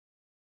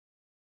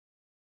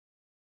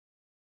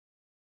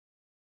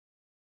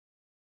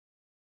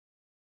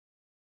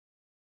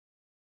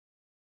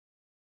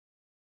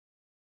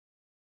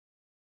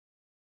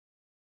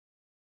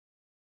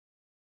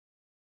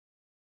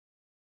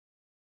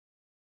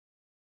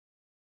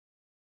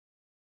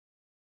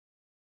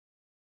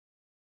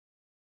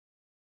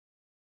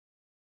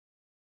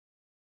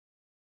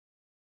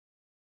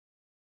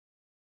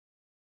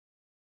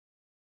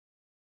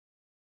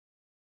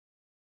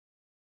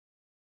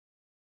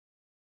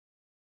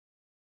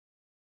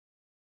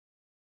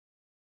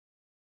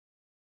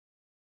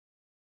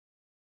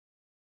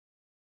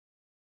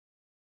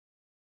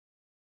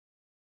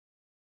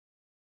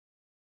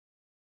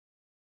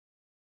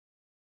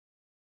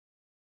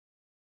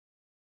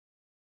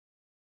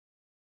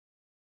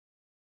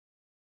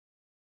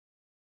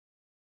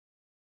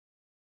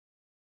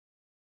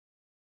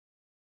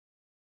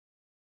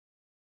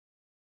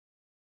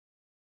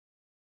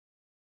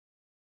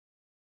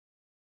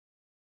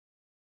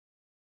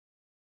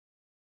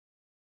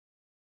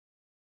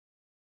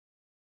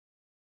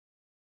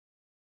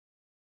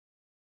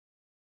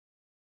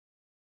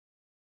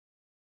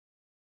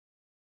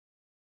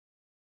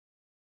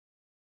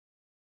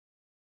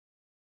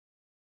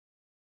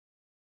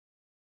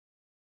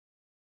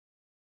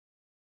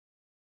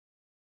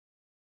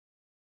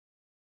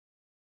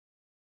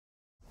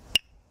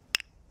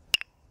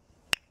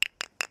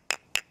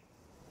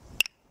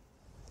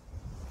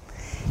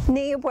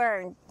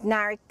Neewern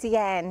Narik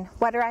Dian,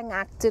 Wadarang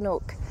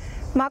Actanuk,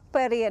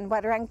 Mockburian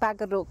Wadarang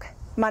Bagaruk,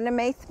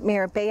 Monometh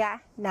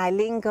Mirabea,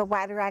 Nilinga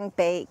Wadarang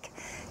Bake,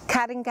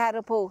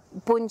 Karingarabu,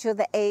 Bunjo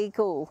the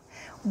Eagle,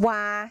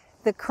 Wa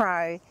the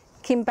Crow,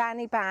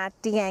 Kimbani Ba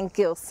Dian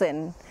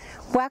Gilson.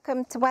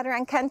 Welcome to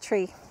Wadarang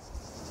Country.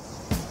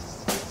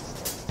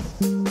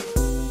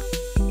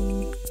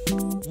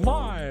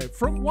 Live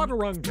from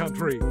Wadarang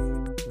Country,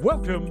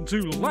 welcome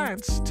to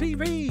Lance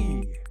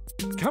TV.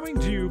 Coming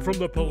to you from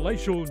the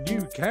palatial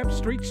new Camp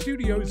Street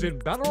Studios in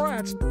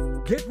Ballarat,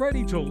 get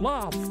ready to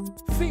laugh,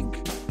 think,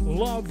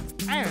 love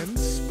and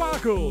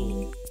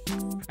sparkle.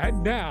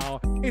 And now,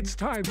 it's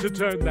time to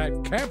turn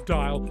that camp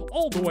dial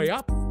all the way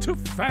up to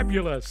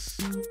fabulous.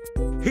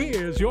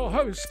 Here's your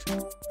host,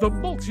 the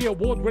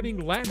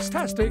multi-award-winning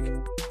Lance-tastic,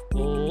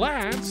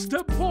 Lance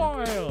de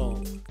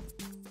Boyle.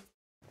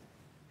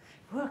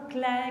 Walk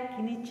like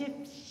an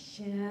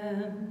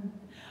Egyptian.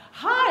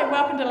 Hi,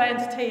 welcome to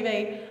Lance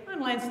TV. I'm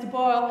Lance de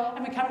Boyle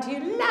and we're coming to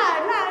you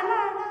live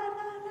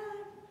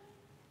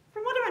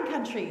from Wadarang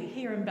Country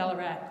here in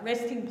Ballarat,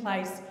 resting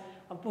place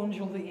of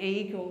Bunjil the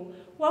Eagle.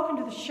 Welcome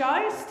to the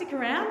show, stick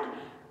around.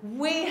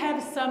 We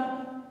have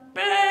some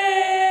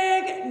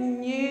big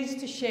news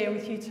to share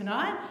with you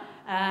tonight.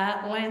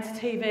 Lance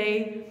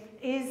TV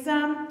is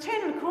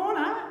turning a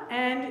corner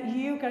and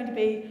you're going to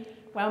be,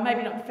 well,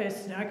 maybe not the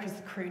first to know because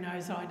the crew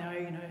knows, I know,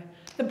 you know,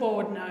 the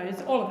board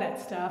knows, all of that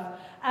stuff.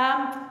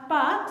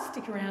 But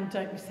stick around,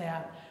 don't miss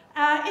out.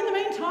 In the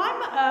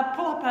meantime,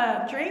 pull up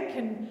a drink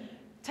and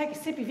take a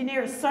sip if you're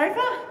near a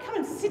sofa. Come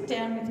and sit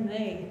down with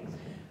me.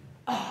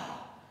 Oh,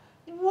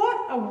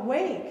 what a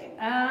week.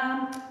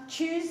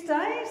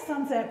 Tuesday,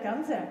 sun's out,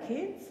 guns out,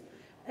 kids.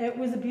 It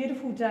was a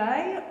beautiful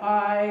day.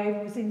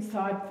 I was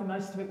inside for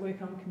most of it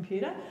working on the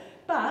computer,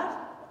 but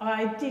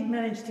I did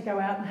manage to go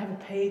out and have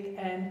a peek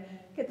and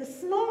get the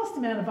smallest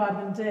amount of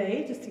vitamin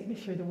D just to get me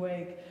through the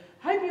week.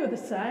 Hope you are the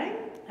same,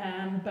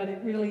 but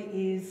it really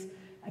is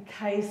a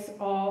case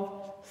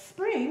of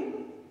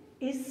spring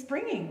is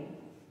springing.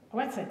 I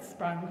won't say it's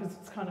sprung because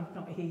it's kind of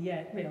not here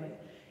yet, really,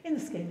 in the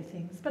scheme of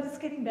things, but it's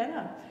getting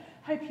better.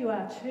 Hope you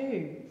are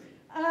too.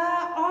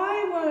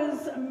 I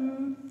was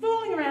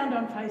fooling around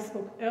on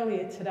Facebook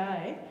earlier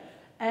today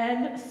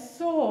and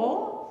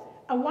saw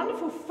a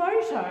wonderful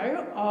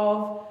photo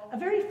of a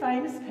very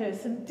famous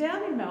person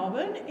down in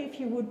Melbourne. If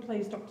you would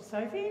please, Dr.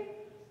 Sophie.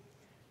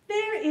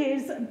 There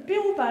is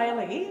Bill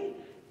Bailey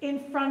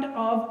in front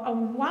of a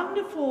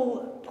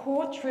wonderful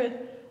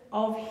portrait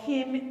of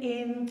him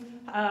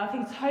in, I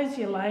think it's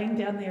Hosier Lane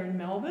down there in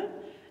Melbourne.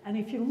 And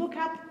if you look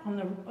up on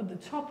the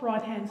top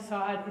right-hand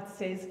side, it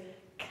says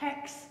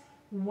Cax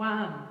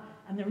 1.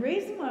 And the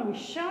reason why we're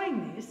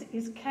showing this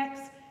is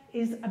Cax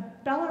is a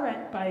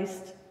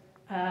Ballarat-based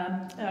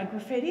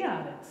graffiti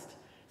artist.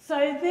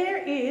 So there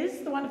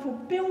is the wonderful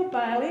Bill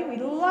Bailey. We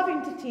love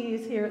him to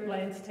tears here at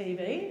Lance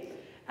TV,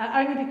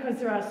 only because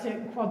there are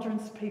certain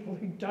quadrants of people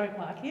who don't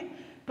like him.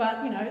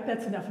 But, you know,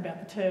 that's enough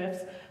about the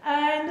turfs.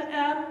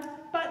 And,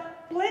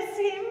 but bless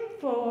him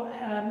for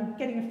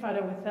getting a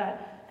photo with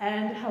that.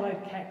 And hello,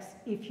 Cax,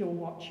 if you're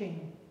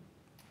watching.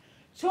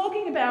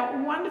 Talking about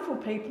wonderful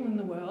people in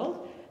the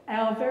world,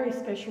 our very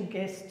special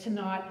guest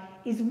tonight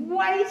is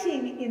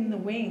waiting in the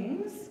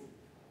wings.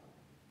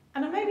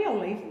 And maybe I'll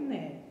leave them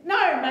there.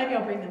 No, maybe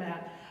I'll bring them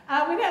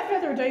out. Without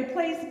further ado,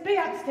 please be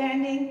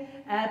upstanding,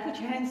 put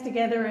your hands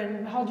together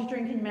and hold your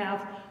drink in your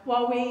mouth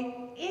while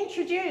we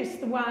introduce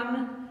the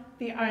one,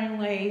 the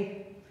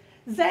only,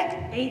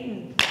 Zac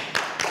Eaton.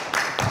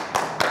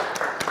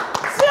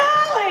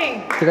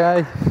 Darling!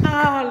 G'day.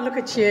 Oh, look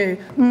at you.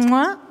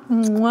 Mwah,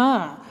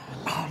 mwah.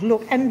 Oh,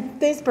 look, and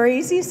there's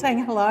Breezy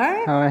saying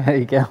hello. Oh, how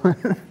you going?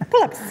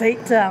 Pull up a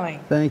seat, darling.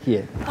 Thank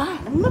you.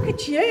 Oh, look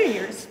at you.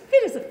 You're as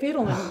fit as a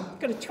fiddle and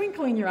got a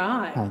twinkle in your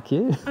eye. Thank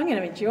you. I'm going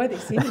to enjoy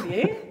this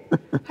interview.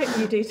 Hope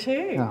you do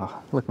too.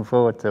 Oh, looking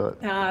forward to it.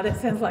 Ah, that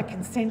sounds like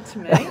consent to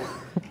me.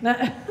 No.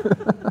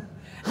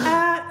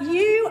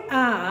 You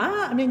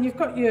are, I mean, you've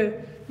got your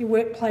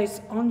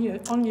workplace on your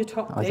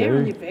top there,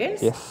 on your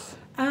vest. Yes.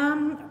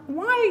 Why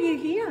are you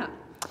here?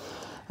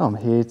 I'm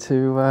here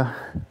to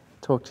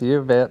talk to you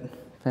about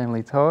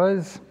family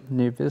ties,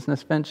 new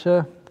business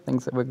venture,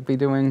 things that we'll be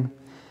doing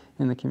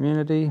in the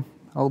community,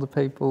 older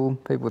people,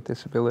 people with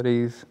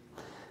disabilities,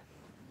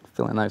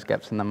 filling those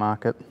gaps in the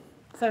market.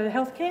 So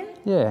healthcare?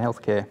 Yeah,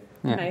 healthcare.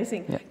 Yeah.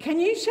 Amazing. Yeah. Can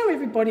you show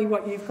everybody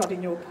what you've got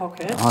in your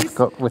pocket? I've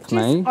got with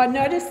me. I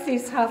noticed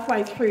this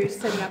halfway through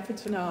setting up for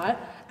tonight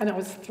and I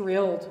was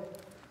thrilled.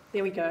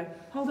 There we go.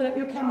 Hold it up,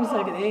 your camera's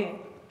over there.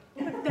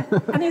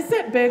 And is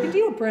that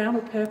burgundy or brown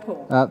or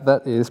purple?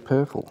 That is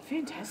purple.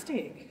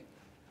 Fantastic.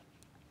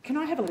 Can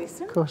I have a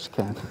listen? Of course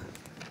you can.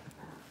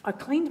 I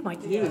cleaned my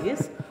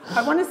ears.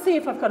 I want to see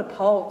if I've got a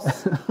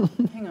pulse.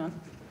 Hang on.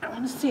 I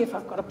want to see if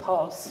I've got a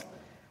pulse.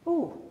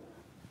 Ooh.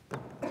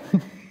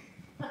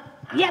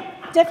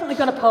 Yep, definitely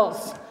got a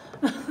pulse.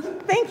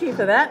 Thank you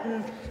for that.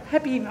 And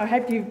I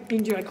hope you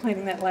enjoy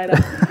cleaning that later.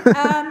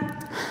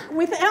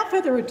 Without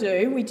further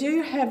ado, we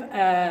do have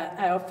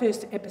our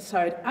first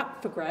episode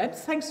up for grabs.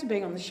 Thanks for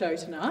being on the show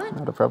tonight.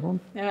 Not a problem.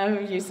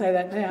 You say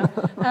that now.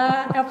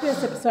 Our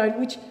first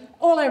episode, which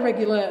all our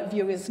regular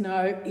viewers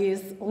know,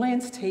 is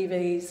Lance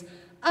TV's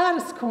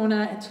Artist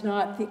Corner, and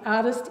tonight the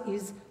artist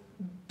is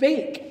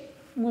Beak.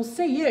 And we'll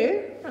see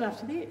you right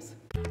after this.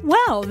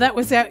 Well, that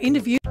was our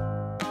interview.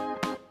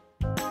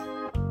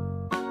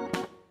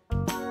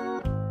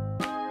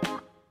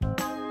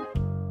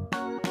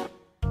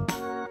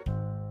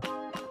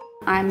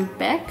 I'm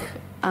Beck,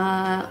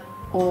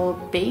 or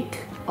Beak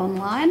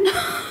online.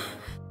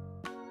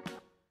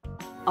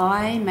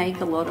 I make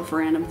a lot of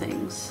random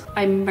things.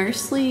 I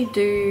mostly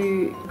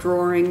do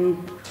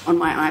drawing on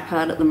my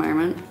iPad at the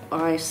moment.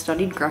 I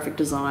studied graphic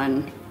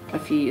design a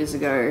few years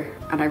ago,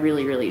 and I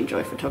really, really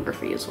enjoy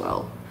photography as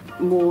well.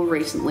 More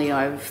recently,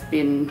 I've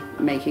been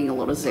making a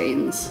lot of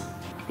zines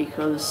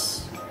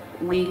because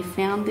we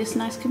found this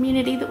nice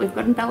community that we've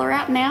got in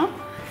Ballarat now.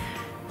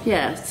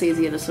 Yeah, it's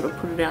easier to sort of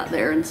put it out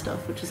there and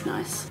stuff, which is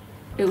nice.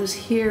 It was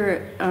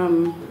here at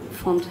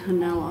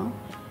Fontella.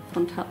 I don't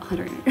know.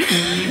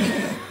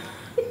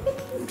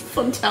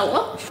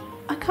 Fontella.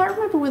 I can't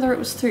remember whether it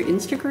was through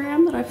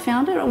Instagram that I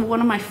found it or one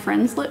of my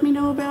friends let me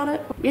know about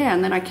it. Yeah,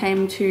 and then I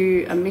came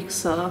to a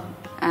mixer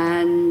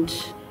and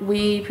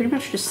we pretty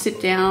much just sit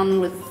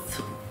down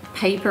with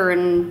paper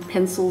and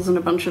pencils and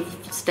a bunch of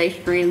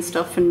stationery and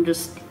stuff and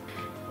just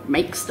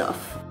make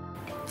stuff.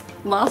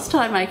 Last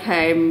time I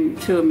came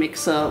to a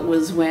mixer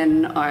was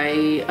when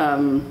I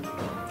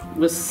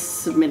was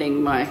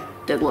submitting my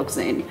Deadlock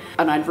zine,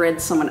 and I'd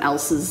read someone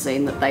else's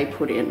zine that they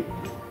put in,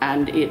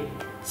 and it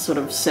sort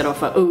of set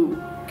off a,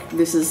 ooh,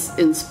 this has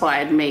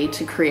inspired me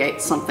to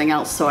create something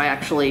else. So I've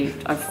actually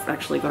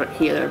got it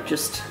here.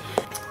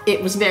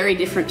 It was very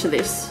different to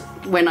this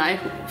when I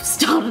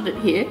started it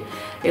here.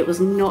 It was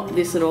not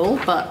this at all,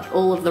 but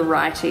all of the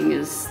writing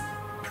is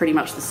pretty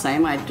much the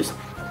same. I just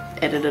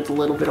edited a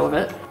little bit of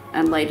it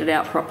and laid it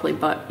out properly,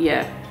 but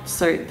yeah.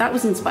 So that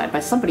was inspired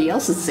by somebody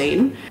else's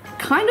zine.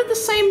 Kind of the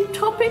same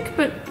topic,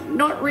 but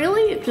not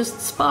really. It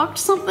just sparked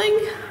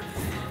something.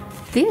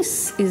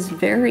 This is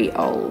very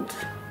old.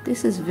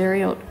 This is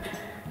very old.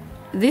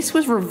 This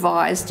was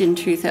revised in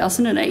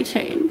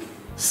 2018.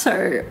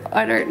 So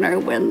I don't know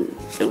when,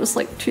 it was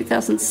like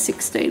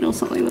 2016 or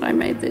something that I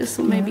made this,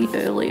 or maybe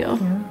earlier.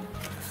 Yeah.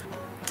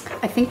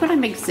 I think when I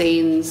make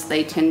zines,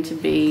 they tend to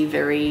be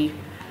very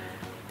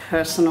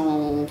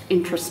personal,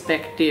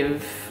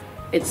 introspective.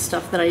 It's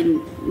stuff that I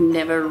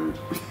never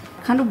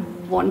kind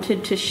of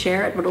wanted to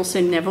share it, but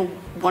also never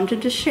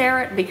wanted to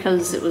share it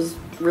because it was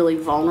really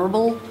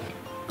vulnerable.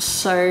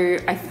 So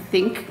I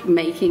think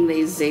making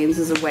these zines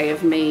is a way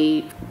of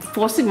me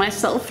forcing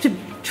myself to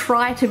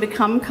try to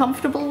become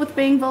comfortable with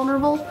being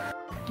vulnerable.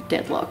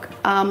 Deadlock.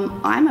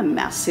 I'm a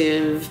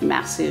massive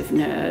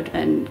nerd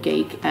and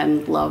geek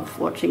and love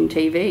watching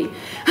TV.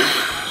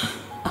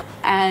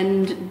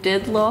 And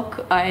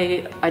Deadlock,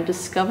 I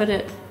discovered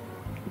it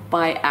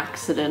by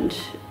accident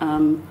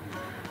on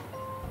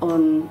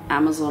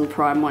Amazon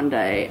Prime one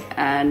day,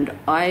 and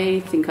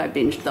I think I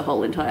binged the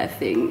whole entire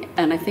thing,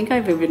 and I think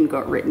I've even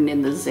got written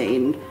in the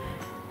zine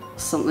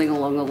something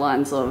along the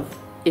lines of,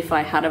 if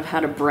I had have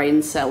had a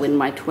brain cell in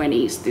my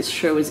 20s, this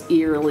show is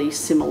eerily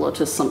similar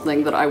to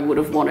something that I would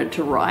have wanted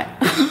to write.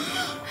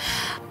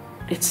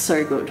 It's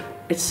so good.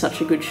 It's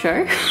such a good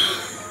show.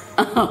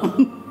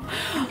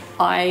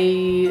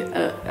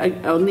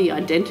 On the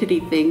identity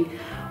thing,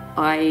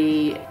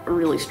 I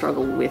really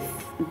struggle with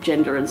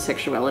gender and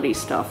sexuality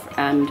stuff,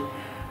 and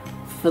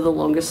for the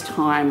longest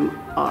time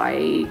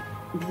I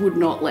would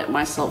not let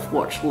myself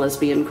watch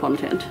lesbian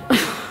content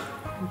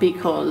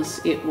because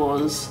it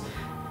was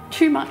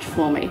too much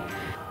for me.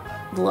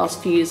 The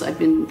last few years I've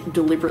been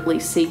deliberately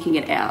seeking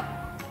it out,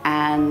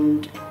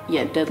 and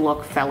yeah,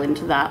 Deadlock fell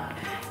into that,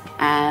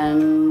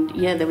 and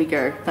yeah, there we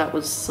go. That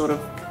was sort of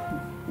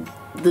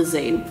the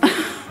zine.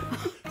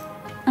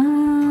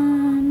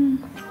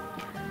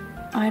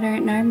 I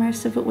don't know,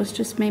 most of it was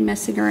just me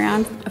messing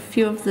around.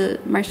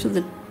 Most of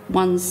the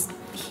ones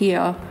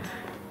here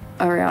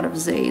are out of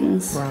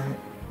zines. Right.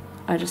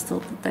 I just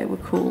thought that they were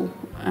cool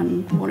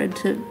and wanted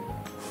to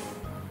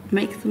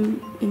make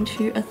them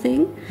into a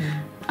thing.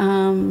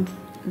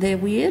 They're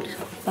weird,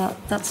 but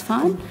that's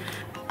fine.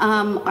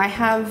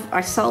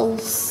 I sell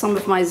some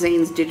of my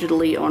zines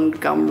digitally on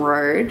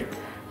Gumroad,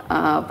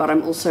 but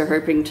I'm also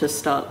hoping to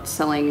start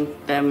selling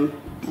them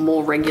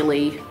more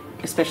regularly,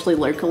 especially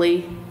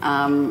locally,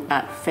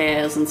 at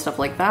fairs and stuff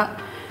like that.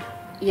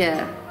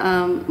 Yeah,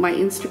 my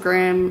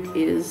Instagram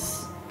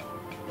is...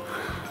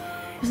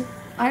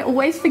 I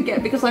always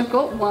forget because I've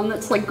got one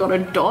that's like got a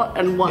dot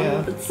and one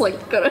that's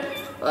like got a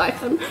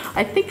hyphen.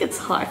 I think it's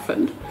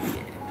hyphened.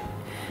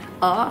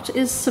 Art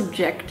is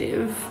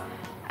subjective,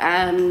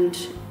 and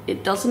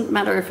it doesn't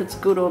matter if it's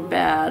good or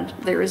bad.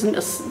 There is no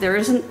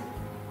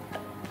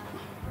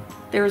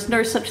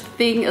such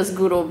thing as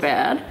good or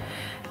bad,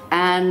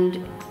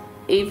 and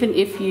even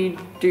if you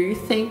do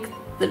think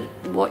that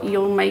what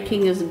you're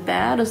making is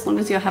bad, as long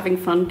as you're having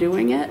fun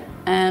doing it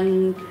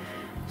and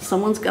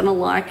someone's gonna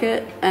like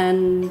it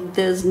and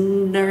there's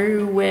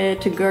nowhere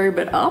to go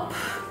but up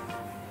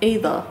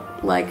either.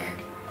 Like,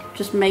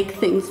 just make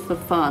things for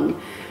fun.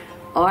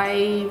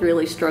 I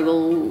really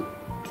struggle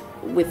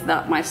with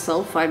that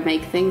myself. I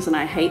make things and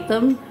I hate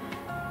them,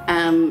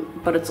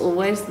 but it's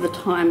always the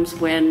times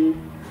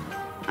when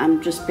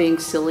I'm just being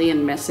silly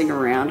and messing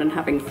around and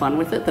having fun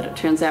with it that it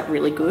turns out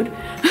really good.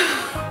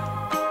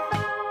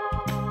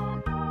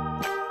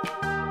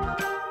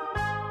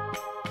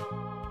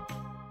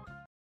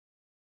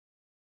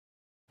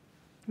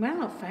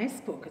 Wow,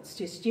 Facebook, it's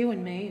just you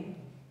and me and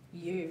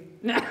you.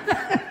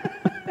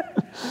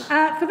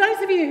 For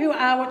those of you who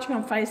are watching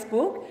on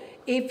Facebook,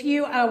 if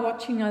you are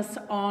watching us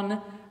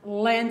on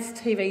Lance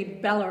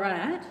TV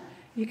Ballarat,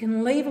 you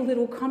can leave a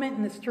little comment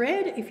in the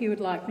thread if you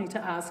would like me to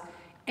ask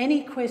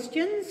any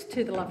questions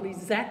to the lovely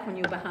Zac on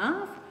your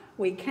behalf.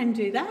 We can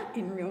do that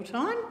in real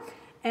time.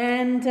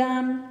 And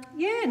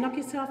yeah, knock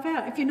yourself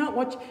out. If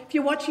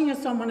you're watching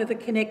us on one of the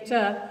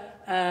connector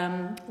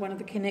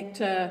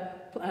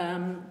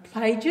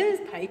pages,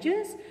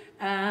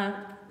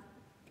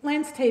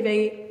 Lance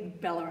TV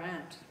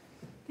Ballarat.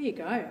 There you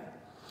go.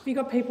 Have you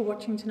got people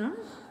watching tonight?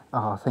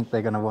 Oh, I think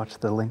they're going to watch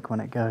the link when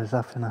it goes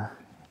up in a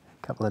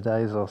couple of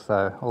days or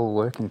so. All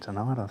working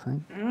tonight, I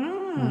think.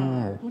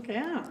 Yeah. Look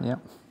out. Yep.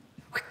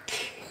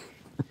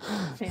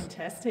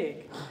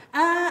 Fantastic.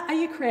 Are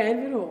you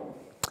creative at all?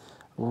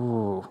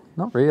 Ooh,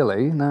 not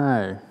really,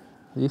 no.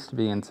 I used to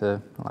be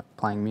into like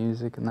playing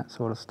music and that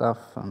sort of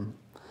stuff, and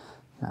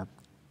you know,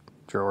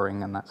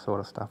 drawing and that sort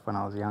of stuff when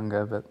I was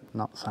younger, but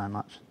not so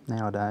much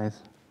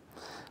nowadays.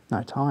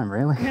 No time,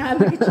 really. No,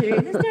 look at you.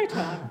 There's no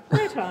time.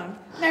 No time.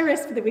 No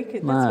rest for the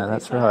wicked.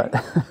 That's right.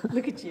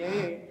 Look at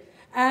you.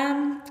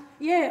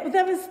 Yeah, well,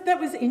 that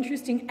was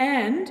interesting.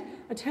 And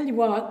I tell you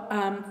what,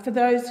 for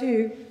those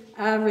who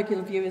are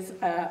regular viewers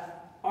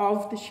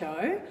of the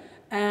show,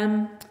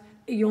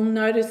 you'll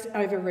notice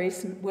over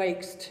recent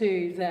weeks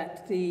too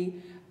that the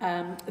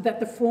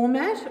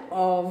format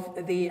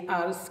of the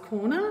Artist's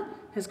Corner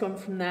has gone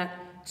from that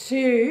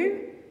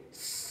to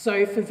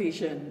Sofa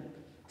Vision.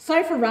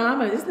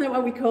 Sofarama, isn't that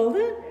what we called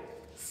it?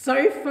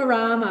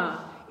 Sofarama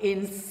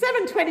in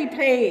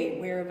 720p.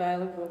 We're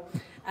available.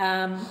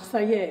 So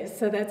yeah,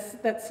 so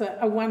that's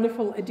a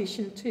wonderful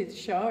addition to the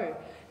show.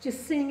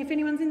 Just seeing if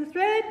anyone's in the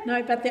thread.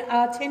 No, but there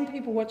are 10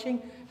 people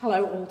watching.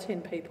 Hello, all 10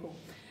 people.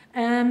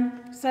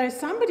 So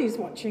somebody's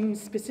watching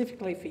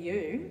specifically for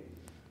you.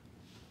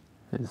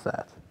 Who's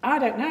that? I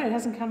don't know. It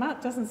hasn't come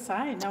up. Doesn't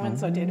say. No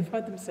one's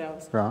identified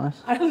themselves. Right.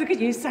 I look at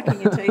you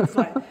sucking your teeth.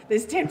 Like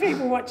there's 10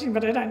 people watching,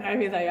 but I don't know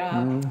who they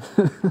are.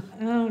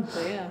 Oh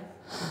dear.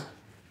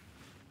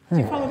 Do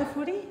you follow the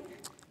footy?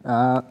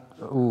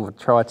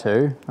 Try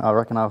to. I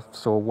reckon I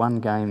saw one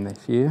game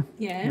this year.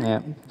 Yeah.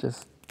 Yeah.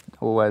 Just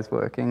always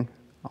working.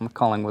 I'm a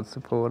Collingwood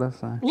supporter,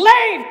 so.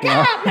 Leave!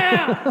 Get out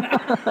now!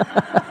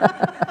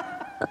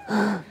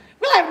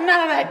 We'll have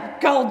none of that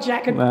gold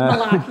jacket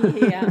malarkey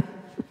here.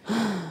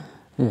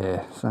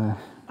 Yeah, so.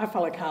 I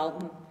follow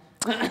Carlton.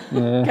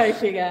 Yeah. Go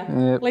figure.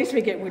 Yep. At least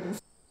we get wooden.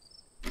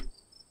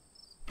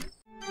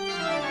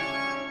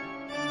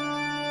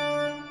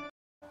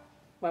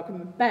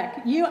 Welcome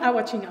back. You are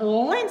watching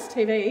Lance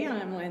TV.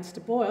 I'm Lance de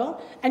Boyle.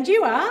 And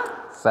you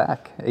are?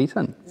 Zac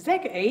Eaton.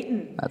 Zac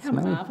Eaton. That's How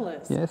me.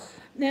 marvellous. Yes.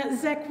 Now,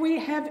 Zac, we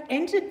have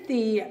entered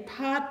the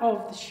part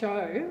of the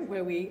show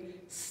where we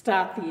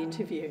start the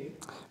interview.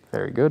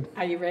 Very good.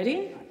 Are you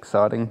ready?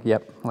 Exciting.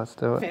 Yep, let's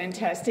do it.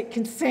 Fantastic.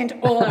 Consent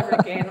all over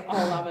again.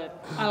 I love it.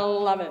 I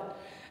love it.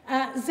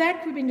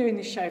 Zac, we've been doing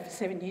this show for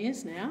 7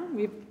 years now.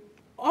 We've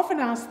often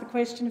asked the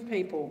question of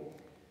people,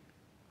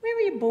 where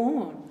were you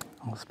born?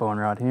 I was born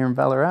right here in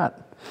Ballarat.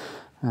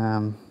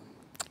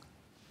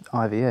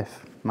 IVF.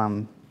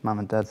 Mum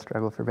and Dad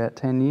struggled for about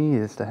 10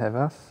 years to have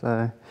us,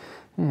 so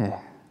yeah,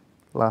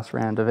 last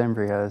round of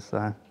embryos,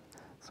 so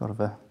sort of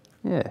a,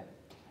 yeah,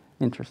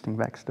 interesting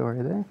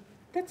backstory there.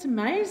 That's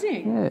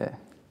amazing. Yeah.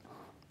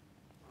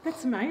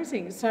 That's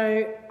amazing.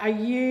 So are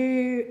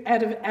you,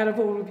 out of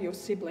all of your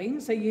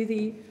siblings, are you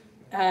the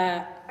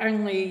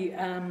only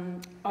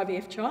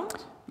IVF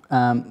child?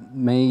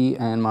 Me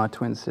and my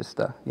twin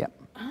sister, yep.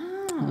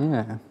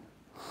 Yeah.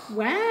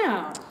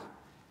 Wow.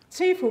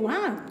 2 for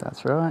 1.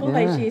 That's right, All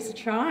these years of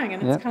trying,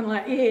 and it's kind of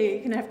like, yeah,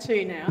 you can have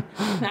 2 now.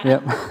 No.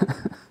 Yep.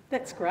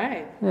 That's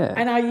great. Yeah.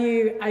 And are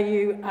you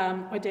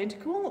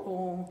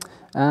identical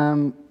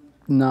or?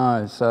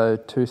 No, so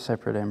 2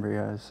 separate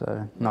embryos,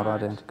 so not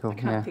Right. identical. I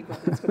can't think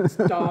what it's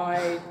called.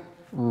 It's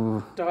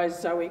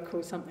dizoic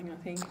or something, I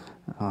think.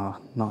 Oh,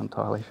 not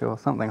entirely sure.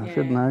 Something I Yeah,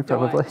 should know,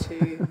 probably.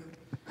 Di2.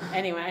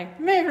 Anyway,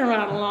 moving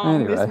right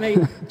along. There's me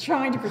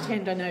trying to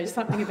pretend I know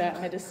something about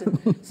medicine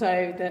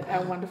so that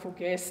our wonderful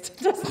guest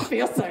doesn't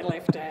feel so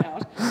left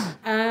out.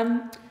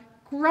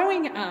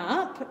 Growing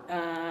up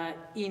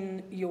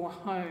in your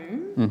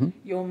home,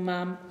 your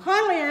mum,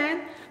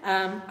 hi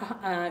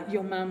Leanne,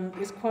 your mum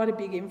was quite a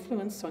big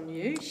influence on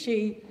you.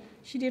 She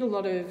did a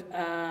lot of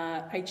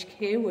aged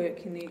care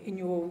work in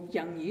your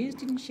young years,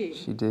 didn't she?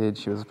 She did.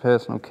 She was a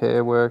personal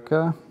care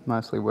worker,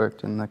 mostly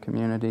worked in the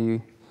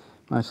community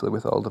mostly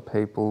with older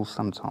people,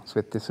 sometimes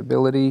with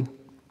disability.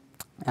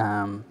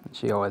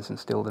 She always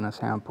instilled in us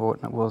how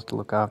important it was to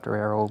look after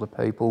our older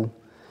people.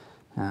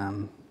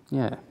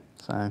 Yeah,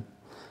 so,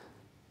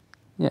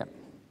 yeah.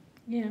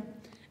 Yeah.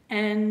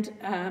 And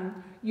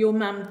your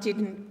mum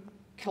didn't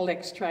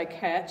collect stray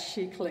cats,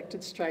 she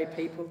collected stray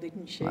people,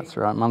 didn't she? That's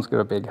right. Mum's got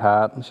a big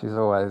heart and she's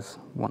always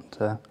wanted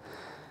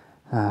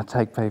to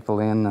take people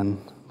in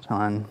and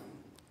try and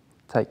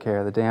take care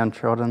of the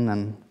downtrodden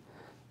and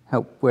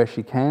help where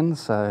she can.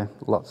 So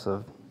lots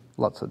of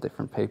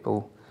different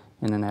people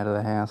in and out of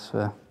the house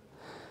for,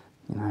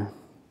 you know,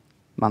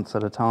 months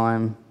at a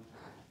time,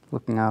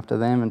 looking after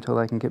them until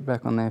they can get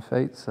back on their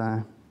feet.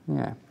 So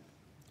yeah.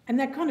 And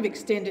that kind of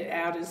extended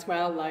out as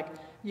well. Like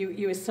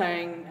you were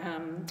saying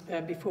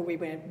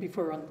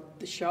before on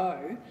the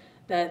show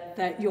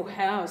that your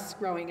house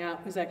growing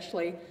up was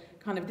actually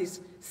kind of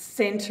this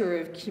centre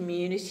of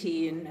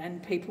community,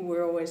 and people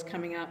were always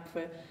coming up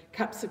for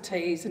cups of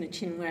teas and a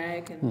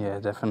chinwag. And yeah,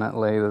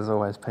 definitely. There's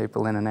always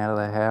people in and out of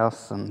the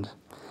house, and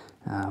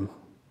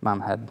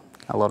Mum had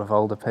a lot of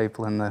older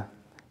people in the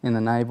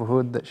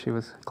neighbourhood that she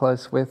was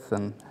close with,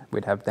 and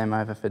we'd have them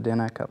over for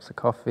dinner, cups of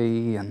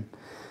coffee, and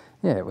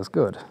yeah, it was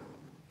good.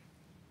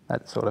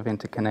 That sort of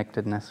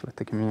interconnectedness with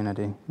the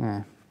community,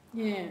 yeah.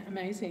 Yeah,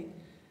 amazing.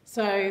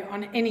 So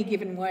on any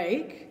given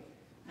week,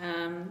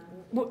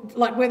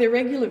 like were there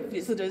regular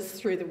visitors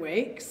through the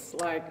weeks?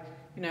 Like,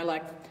 you know,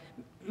 like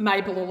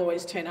Mabel will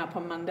always turn up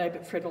on Monday,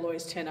 but Fred will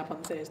always turn up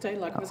on Thursday.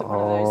 Like, was it one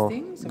of those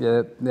things?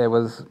 Yeah, there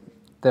was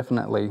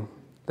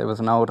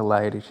an older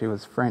lady. She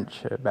was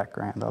French, her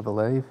background, I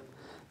believe,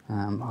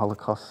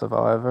 Holocaust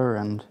survivor,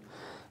 and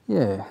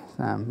yeah,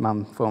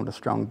 Mum formed a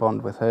strong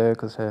bond with her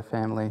because her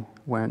family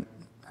weren't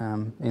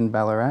in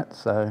Ballarat,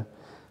 so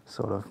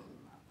sort of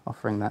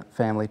offering that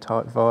family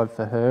type vibe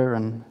for her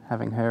and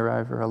having her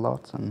over a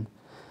lot, and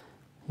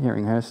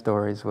hearing her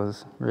stories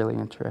was really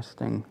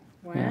interesting.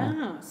 Wow,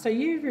 yeah. So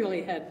you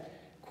really had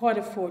quite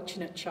a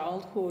fortunate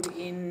childhood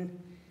in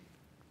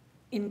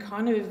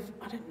kind of,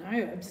 I don't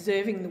know,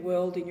 observing the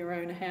world in your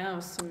own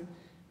house and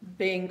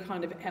being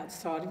kind of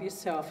outside of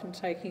yourself and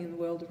taking in the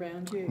world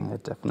around you. Yeah,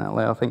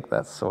 definitely. I think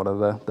that's sort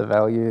of the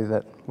value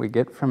that we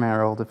get from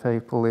our older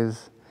people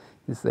is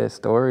their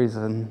stories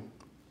and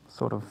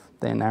sort of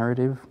their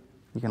narrative.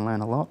 You can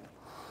learn a lot.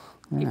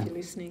 Yeah. If you're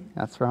listening.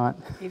 That's right.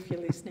 If you're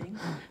listening.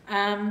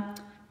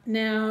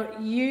 Now,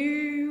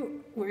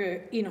 you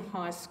were in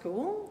high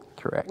school.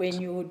 Correct. When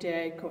your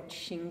dad got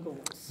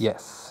shingles.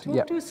 Yes.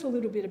 Talk to us a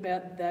little bit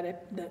about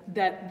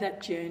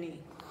that journey.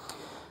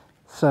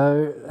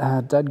 So,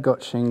 Dad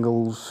got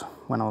shingles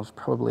when I was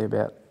probably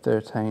about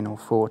 13 or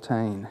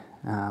 14,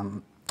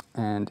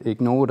 and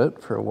ignored it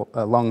for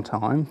a long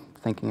time,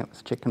 thinking it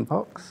was chicken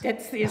pox.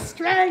 That's the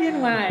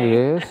Australian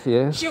way.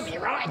 Yes. She'll be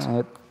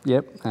right.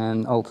 Yep,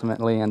 and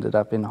ultimately ended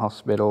up in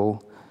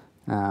hospital,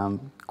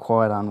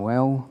 quite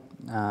unwell,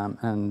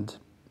 and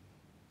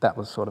that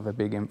was sort of a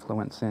big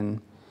influence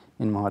in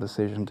my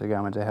decision to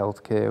go into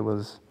healthcare,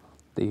 was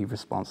the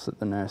response that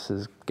the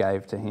nurses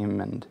gave to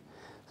him and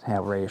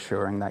how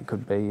reassuring that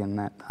could be in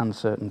that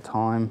uncertain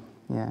time,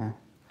 yeah.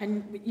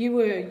 And you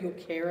were your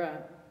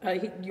carer,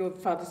 your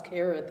father's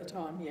carer at the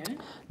time, yeah?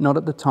 Not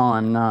at the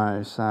time,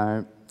 no.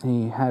 So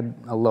he had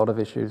a lot of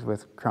issues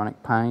with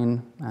chronic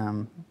pain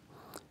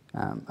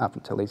up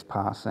until his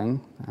passing,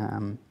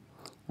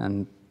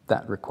 and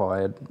that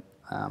required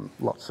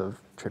lots of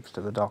trips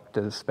to the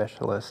doctors,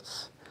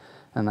 specialists,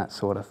 and that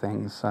sort of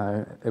thing.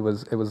 So it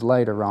was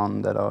later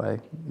on that I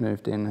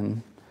moved in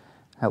and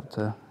helped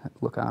to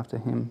look after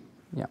him.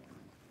 Yeah.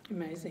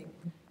 Amazing.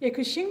 Yeah,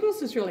 because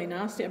shingles is really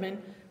nasty. I mean,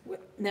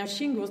 now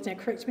shingles, now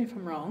correct me if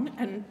I'm wrong,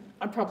 and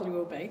I probably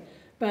will be,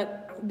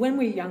 but when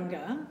we're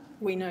younger,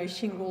 we know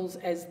shingles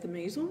as the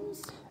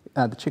measles.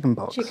 The chicken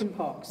pox. Chicken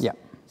pox. Yeah.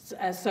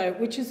 So,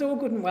 which is all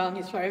good and well, and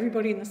you throw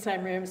everybody in the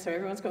same room, so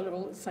everyone's got it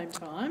all at the same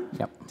time.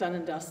 Yep. Done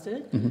and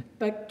dusted. Mm-hmm.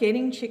 But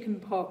getting chicken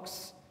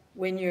pox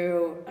when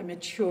you're a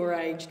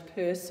mature-aged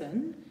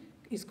person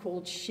is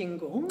called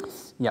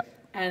shingles. Yep.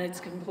 And it's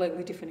a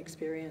completely different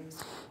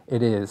experience.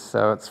 It is.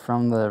 So it's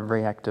from the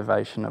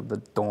reactivation of the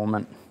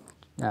dormant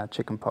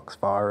chickenpox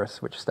virus,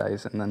 which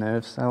stays in the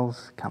nerve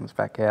cells, comes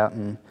back out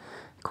and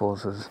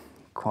causes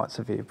quite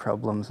severe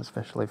problems,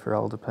 especially for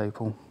older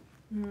people.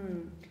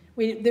 Mm.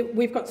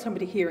 We've got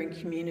somebody here in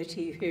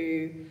community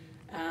who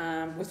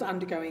was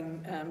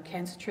undergoing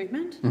cancer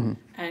treatment mm-hmm.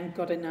 and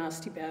got a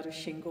nasty bout of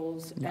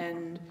shingles,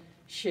 and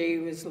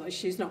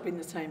she's not been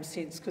the same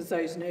since, because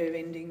those nerve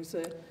endings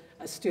are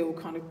still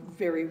kind of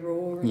very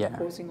raw and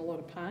causing a lot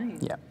of pain.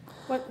 Yeah.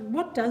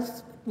 What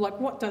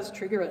does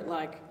trigger it?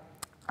 Like,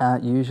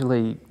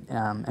 usually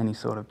any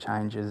sort of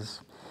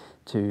changes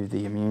to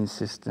the immune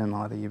system,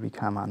 either you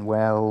become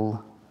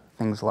unwell,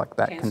 things like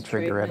that can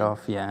trigger it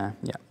off. Yeah.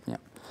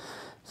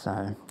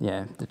 So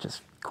it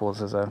just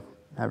causes a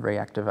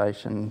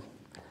reactivation.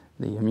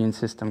 The immune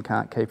system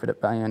can't keep it at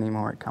bay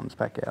anymore. It comes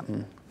back out,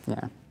 and you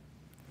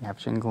have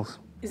shingles.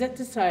 Is that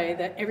to say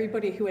that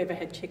everybody who ever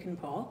had chicken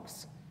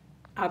pox,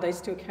 are they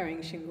still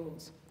carrying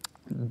shingles?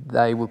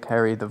 They will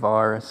carry the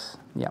virus,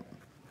 yep.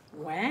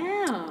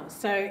 Wow.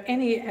 So at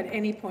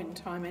any point in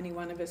time, any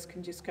one of us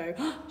can just go,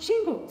 oh,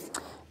 shingles.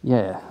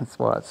 Yeah, that's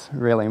why it's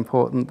really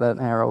important that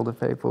our older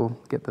people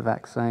get the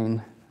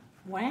vaccine.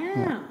 Wow.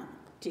 Yeah.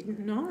 Didn't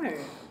know.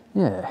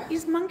 Yeah.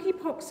 Is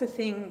monkeypox a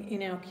thing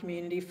in our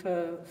community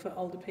for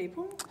older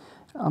people?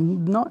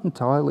 Not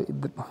entirely.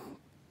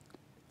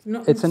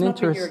 It's not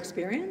been your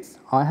experience?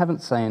 I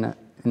haven't seen it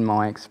in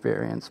my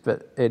experience,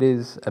 but it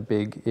is a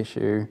big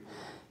issue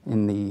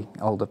in the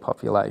older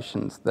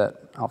populations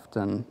that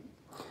often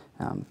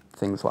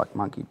things like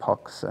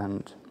monkeypox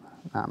and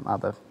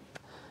other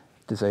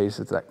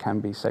diseases that can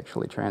be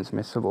sexually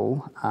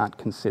transmissible aren't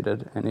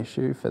considered an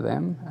issue for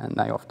them, and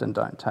they often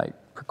don't take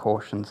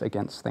precautions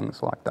against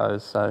things like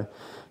those. So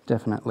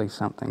definitely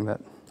something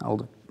that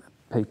older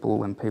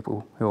people and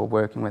people who are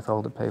working with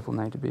older people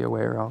need to be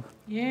aware of.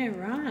 Yeah,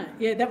 right.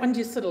 Yeah, that one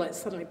just sort of like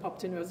suddenly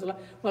popped into us. Like,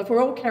 well, if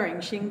we're all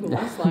carrying shingles,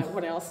 like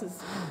what else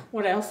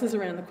is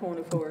around the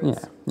corner for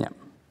us? Yeah.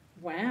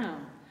 Wow.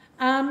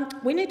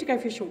 We need to go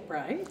for a short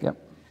break. Yep.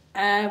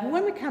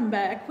 When we come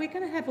back, we're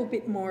going to have a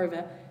bit more of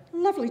a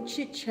lovely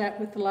chit chat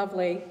with the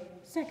lovely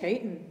Zac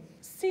Eaton.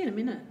 See you in a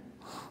minute.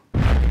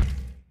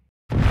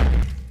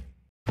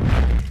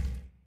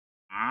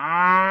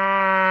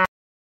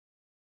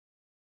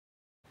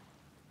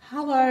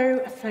 Hello,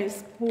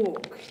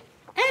 Facebook.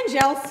 Ange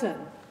Elson,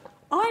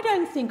 I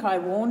don't think I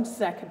warned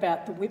Zac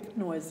about the whip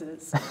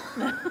noises.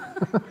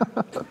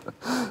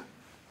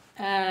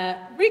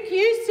 Rick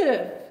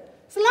Yusuf,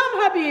 Salam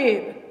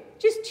Habib,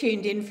 just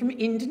tuned in from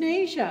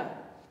Indonesia.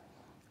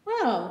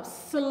 Well,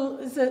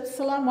 is it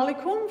Salam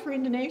Alaikum for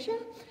Indonesia?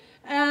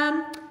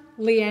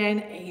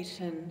 Leanne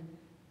Eaton.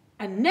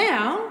 And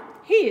now,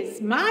 here's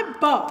my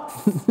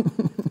boss.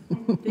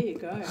 There you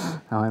go.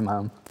 Hi,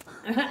 Mum.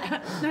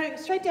 No,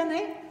 straight down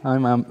there. Hi,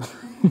 Mum.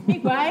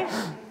 Big wave.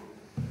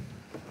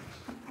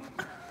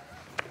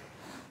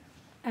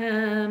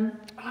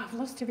 I've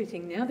lost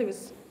everything now.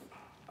 There's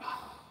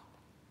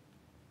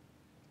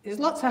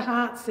lots of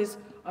hearts.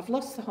 I've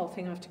lost the whole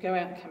thing. I have to go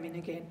out and come in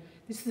again.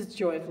 This is the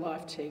joy of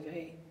live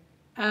TV.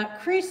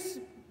 Chris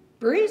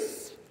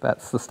Bruce.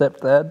 That's the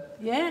stepdad.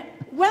 Yeah.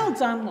 Well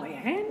done,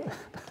 Leanne.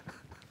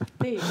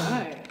 There you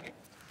go.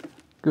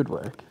 Good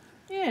work.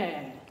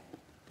 Yeah.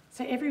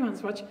 So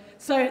everyone's watching.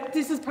 So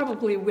this is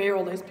probably where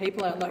all those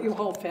people are, like your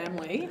whole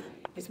family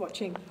is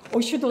watching.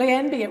 Or should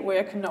Leanne be at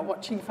work and not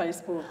watching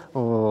Facebook?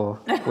 Oh,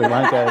 we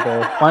won't go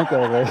there. Won't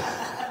go there.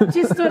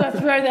 Just thought I'd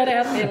throw that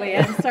out there,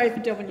 Leanne. Sorry for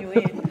doubling you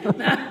in.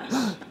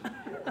 No.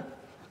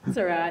 It's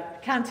all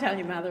right. Can't tell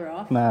your mother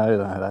off. No,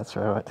 that's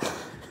right.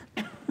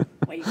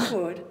 Well, you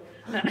could.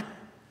 No.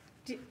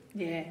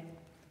 Yeah.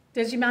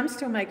 Does your mum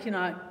still make you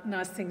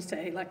nice things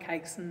to eat, like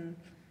cakes and...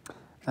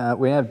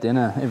 We have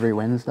dinner every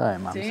Wednesday at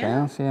Mum's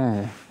house,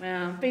 yeah.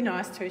 Well, be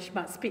nice to her. She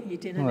might spit in your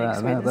dinner Well,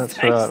 next Wednesday, that's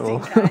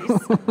right.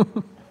 just in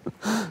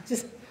case.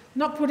 Just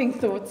not putting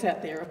thoughts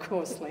out there, of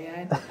course,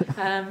 Leanne.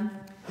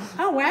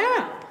 Oh,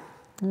 wow.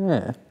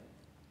 Yeah.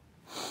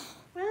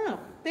 Wow,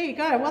 there you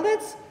go. Well,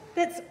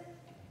 that's...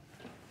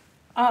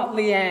 Oh,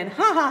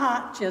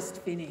 Leanne,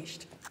 just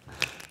finished.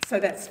 So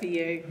that's for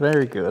you.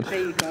 Very good.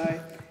 There you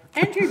go.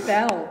 Andrew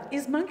Bell,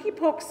 is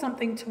monkeypox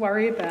something to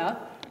worry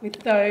about with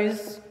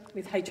those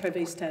with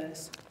HIV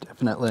status?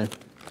 Definitely.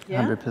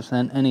 Yeah?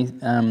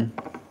 100%.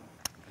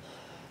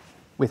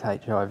 With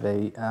HIV,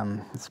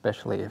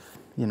 especially if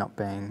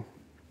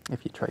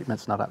if your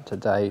treatment's not up to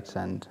date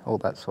and all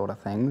that sort of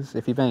things.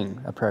 If you're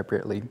being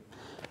appropriately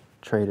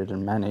treated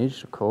and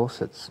managed, of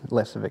course, it's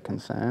less of a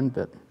concern,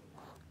 but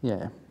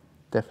yeah,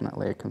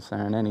 definitely a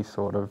concern. Any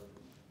sort of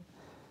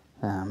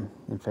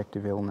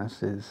infective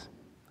illness is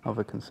of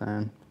a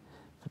concern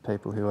for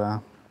people who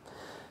are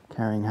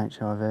carrying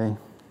HIV.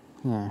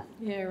 Yeah.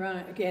 Yeah,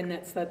 right. Again,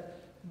 that's that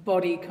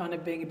body kind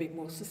of being a bit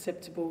more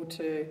susceptible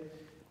to...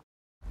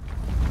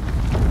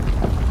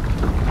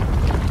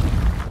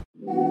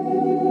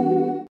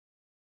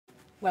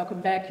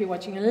 Welcome back. You're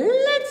watching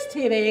Let's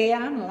TV.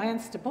 I'm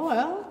Lance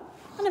DeBoyle,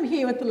 and I'm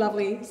here with the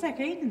lovely Zac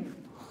Eaton.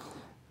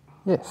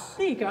 Yes.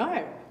 There you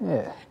go.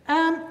 Yeah.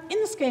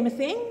 In the scheme of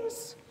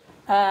things,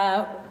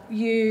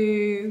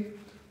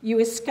 you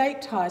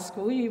escaped high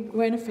school. You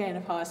weren't a fan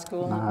of high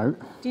school. No.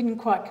 Didn't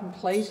quite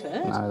complete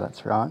it. No,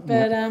 that's right.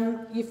 But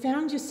yep. You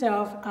found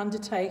yourself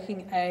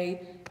undertaking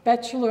a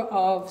Bachelor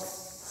of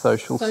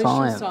Social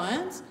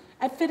Science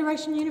at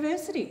Federation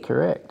University.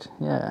 Correct,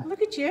 yeah.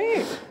 Look at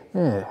you.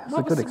 Yeah, it's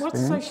a good experience.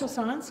 What's social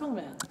science all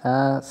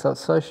about? So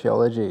it's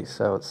sociology,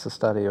 so it's the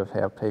study of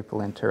how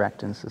people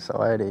interact in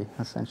society,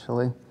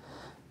 essentially.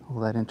 All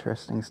that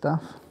interesting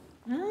stuff.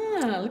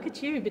 Ah, look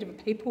at you, a bit of a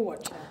people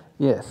watcher.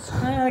 Yes.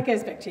 That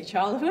goes back to your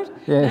childhood.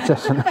 Yeah,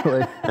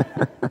 definitely.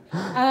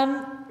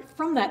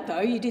 From that,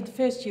 though, you did the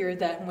first year of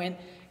that and went,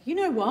 you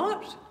know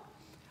what?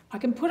 I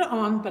can put it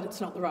on, but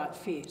it's not the right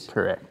fit.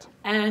 Correct.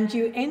 And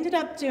you ended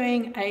up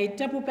doing a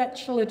double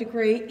bachelor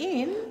degree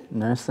in...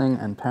 Nursing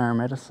and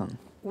paramedicine.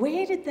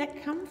 Where did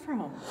that come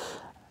from?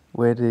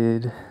 Where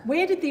did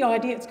the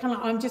idea... It's kind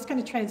of, I'm just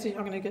going to transition,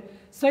 I'm going to go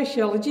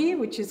sociology,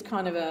 which is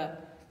kind of a,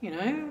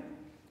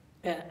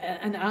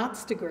 an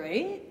arts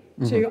degree.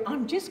 to,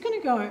 I'm just going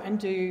to go and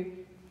do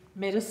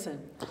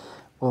medicine?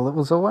 Well, it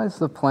was always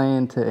the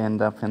plan to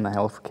end up in the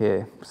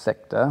healthcare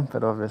sector,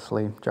 but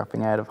obviously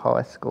dropping out of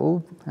high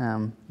school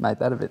made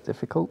that a bit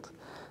difficult.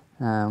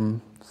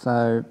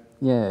 So,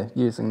 yeah,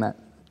 using that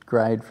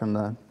grade from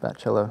the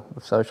Bachelor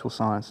of Social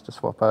Science to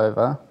swap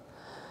over,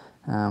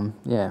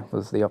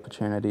 was the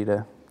opportunity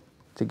to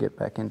get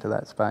back into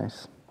that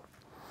space.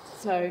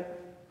 So,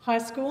 high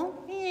school,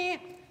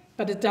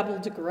 but a double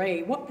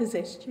degree. What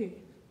possessed you?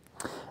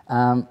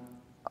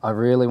 I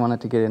really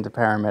wanted to get into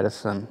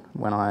paramedicine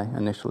when I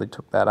initially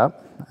took that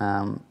up.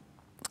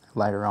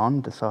 Later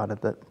on,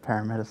 decided that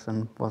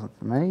paramedicine wasn't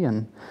for me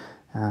and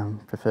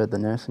preferred the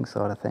nursing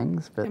side of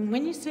things. But and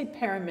when you say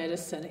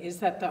paramedicine, is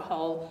that the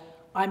whole,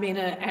 I'm in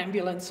an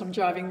ambulance, I'm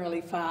driving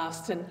really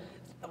fast,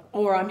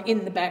 or I'm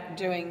in the back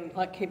doing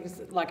like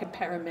a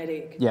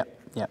paramedic? Yep.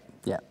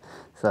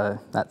 So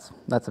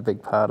that's a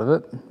big part of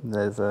it.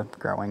 There's a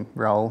growing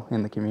role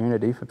in the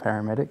community for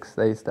paramedics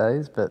these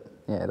days, but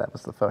yeah, that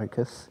was the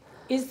focus.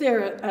 Is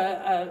there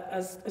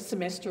a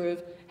semester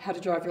of how to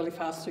drive really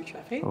fast through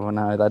traffic? Oh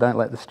no, they don't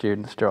let the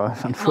students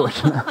drive,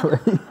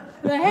 unfortunately.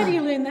 So how do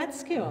you learn that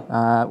skill?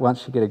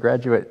 Once you get a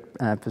graduate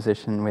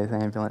position with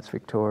Ambulance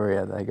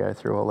Victoria, they go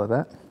through all of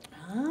that.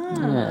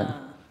 Yeah.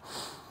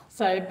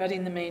 So, but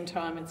in the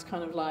meantime, it's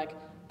kind of like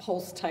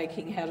pulse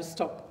taking, how to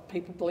stop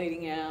people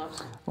bleeding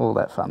out. All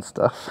that fun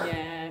stuff.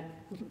 Yeah,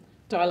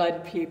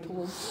 dilated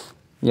pupils.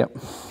 Yep.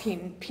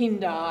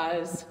 Pinned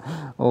eyes.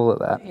 All of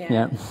that,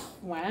 yeah.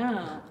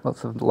 Wow.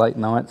 Lots of late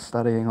nights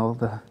studying all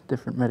the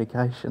different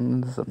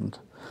medications and...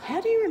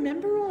 How do you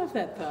remember all of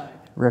that though?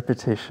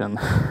 Repetition.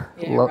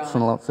 Yeah, lots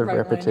and lots of Rote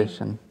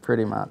repetition, learning.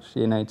 pretty much.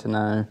 You need to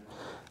know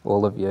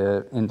all of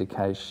your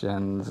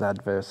indications,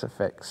 adverse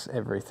effects,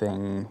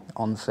 everything,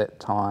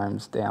 onset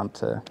times, down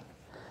to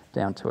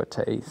a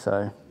T.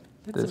 So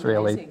That's there's amazing.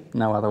 really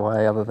no other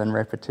way other than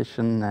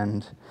repetition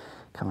and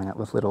coming up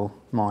with little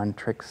mind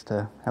tricks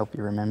to help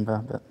you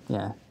remember, but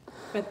yeah.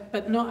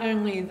 But not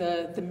only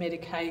the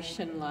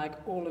medication, like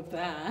all of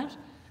that,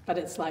 but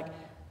it's like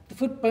the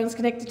foot bone's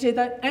connected to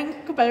the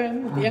ankle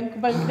bone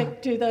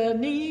connected to the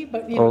knee,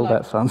 but you know, all like,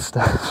 that fun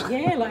stuff.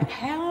 Yeah, like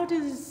how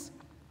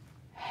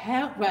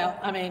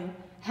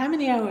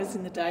many hours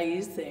in the day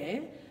is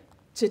there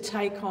to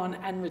take on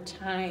and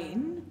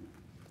retain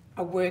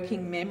a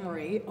working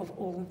memory of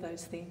all of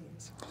those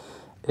things?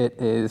 It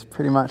is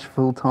pretty much a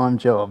full-time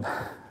job,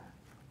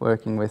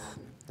 working with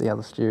the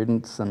other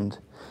students and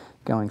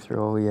going through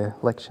all your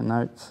lecture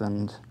notes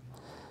and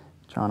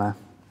trying to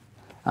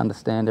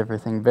understand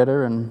everything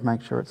better and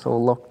make sure it's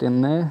all locked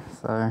in there.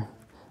 So,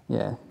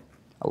 yeah,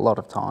 a lot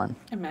of time.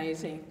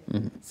 Amazing.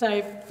 Mm-hmm.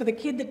 So for the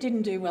kid that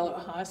didn't do well at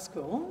high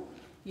school,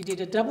 you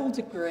did a double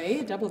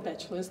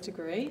bachelor's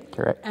degree.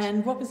 Correct.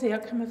 And what was the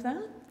outcome of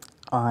that?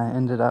 I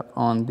ended up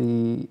on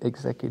the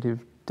Executive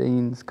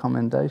Dean's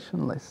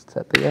commendation list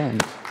at the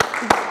end.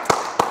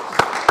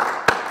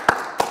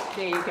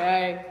 There you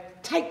go.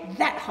 Take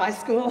that, high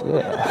school.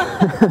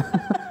 Yeah.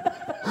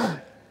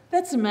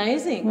 That's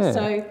amazing. Yeah.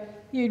 So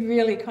you'd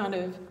really kind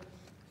of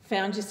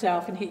found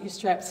yourself and hit your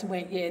straps and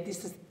went, yeah,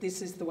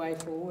 this is the way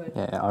forward.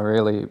 Yeah, I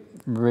really,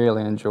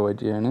 really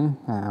enjoyed uni,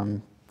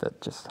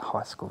 but just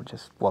high school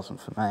just wasn't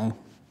for me,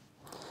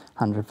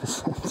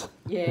 100%.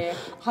 Yeah,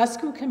 high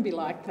school can be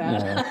like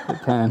that. Yeah,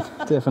 it can,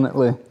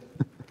 definitely.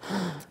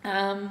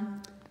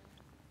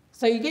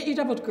 So you get your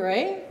double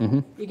degree, Mm-hmm.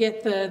 you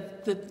get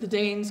the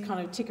Dean's kind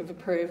of tick of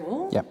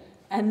approval, Yep.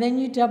 and then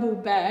you double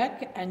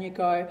back and you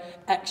go,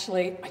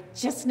 actually, I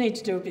just need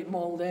to do a bit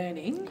more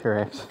learning.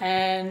 Correct.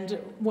 And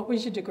what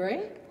was your degree?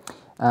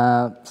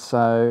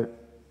 So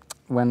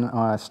when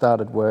I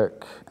started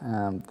work,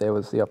 there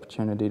was the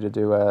opportunity to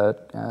do a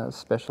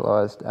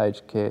specialised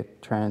aged care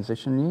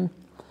transition year,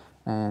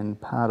 and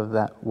part of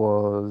that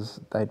was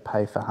they'd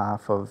pay for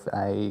half of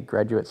a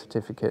graduate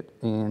certificate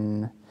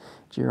in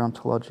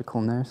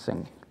Gerontological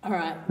Nursing. All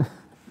right.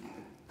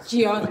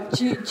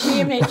 Geometric.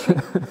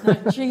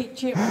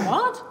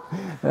 What?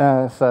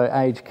 So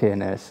aged care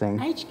nursing.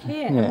 Aged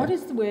care. Yeah. And what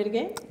is the word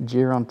again?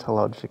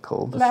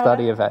 Gerontological, the Louder?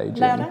 study of aging.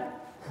 Louder?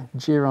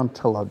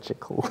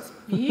 Gerontological.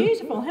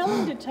 Beautiful. How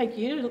long did it take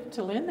you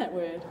to learn that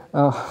word?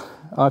 Oh,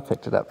 I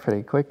picked it up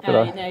pretty quick. But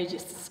Oh, no, you're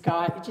just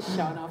you're just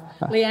showing off.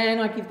 Leanne,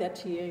 I give that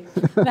to you.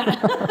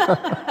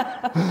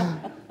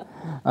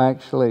 I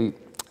actually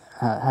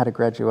had a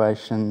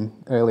graduation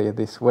earlier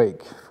this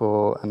week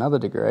for another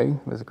degree.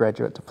 It was a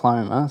Graduate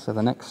Diploma, so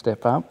the next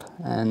step up,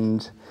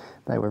 and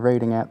they were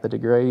reading out the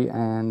degree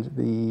and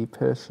the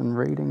person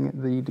reading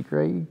the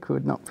degree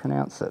could not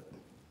pronounce it.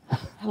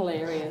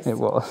 Hilarious. It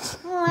was.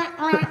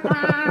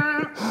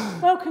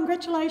 Well,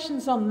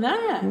 congratulations on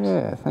that.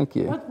 Yeah, thank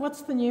you.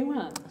 What's the new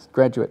one? It's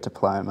Graduate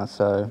Diploma,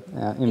 so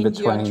in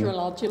between.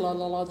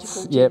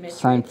 Gerontological Yep,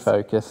 same geometrics.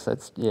 focus.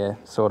 It's, yeah,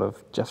 sort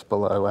of just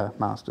below a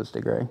master's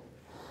degree.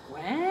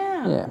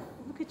 Wow. Yeah.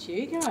 Look at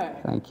you go.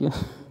 Thank you.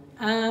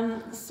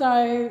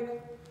 So,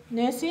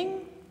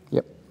 nursing,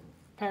 Yep.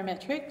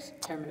 paramedic.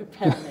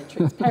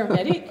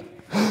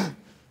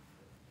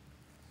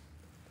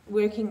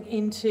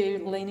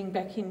 leaning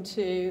back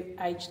into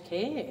aged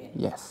care.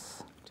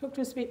 Yes. Talk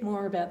to us a bit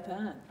more about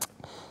that.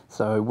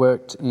 So I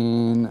worked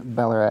in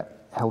Ballarat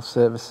Health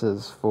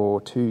Services for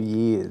 2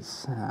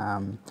 years,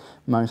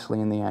 mostly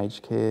in the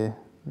aged care,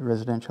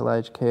 residential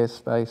aged care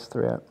space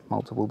throughout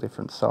multiple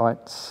different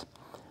sites.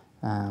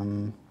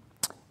 And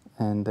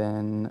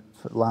then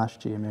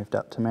last year moved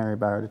up to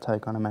Maryborough to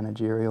take on a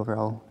managerial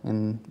role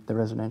in the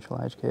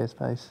residential aged care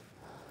space.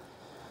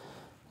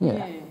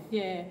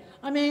 Yeah.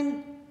 I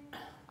mean,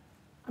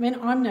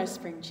 I'm no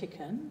spring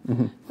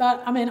chicken,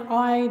 but I mean,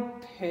 I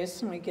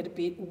personally get a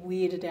bit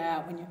weirded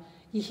out when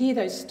you hear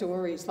those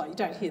stories. Like, you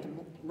don't hear them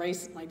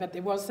recently, but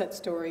there was that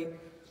story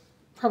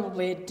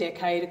probably a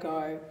decade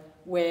ago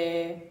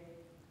where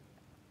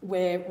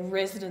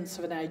residents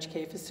of an aged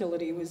care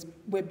facility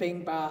were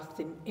being bathed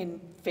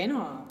in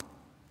phenyl.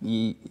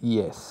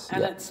 Yes.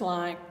 And it's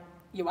like,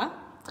 you are?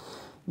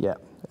 Yeah,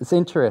 it's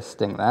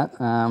interesting that.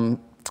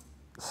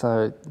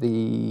 So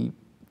the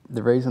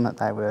reason that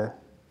they were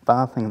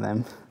bathing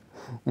them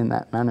in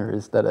that manner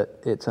is that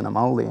it's an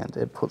emollient.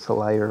 It puts a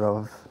layer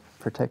of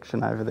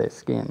protection over their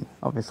skin.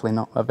 Obviously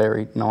not a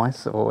very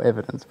nice or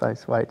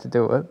evidence-based way to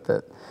do it,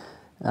 but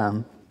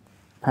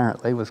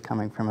apparently was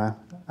coming from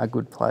a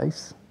good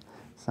place.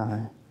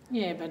 So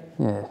yeah, but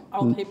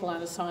old people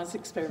aren't a science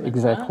experiment.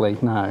 Exactly,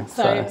 right? No.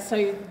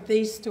 So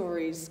these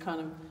stories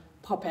kind of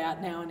pop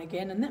out now and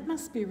again, and that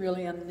must be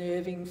really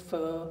unnerving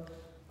for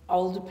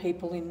older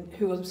people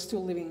who are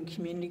still living in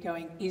community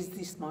going, is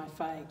this my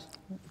fate?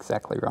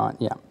 Exactly right,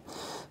 yeah.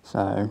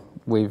 So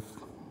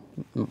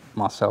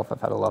myself,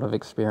 I've had a lot of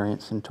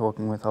experience in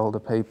talking with older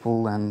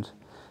people, and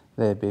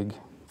their big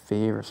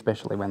fear,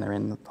 especially when they're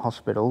in the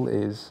hospital,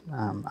 is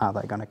are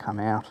they going to come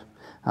out?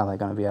 Are they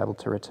going to be able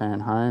to return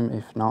home?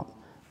 If not,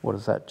 what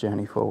does that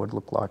journey forward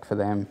look like for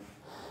them?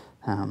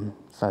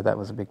 So that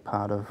was a big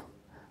part of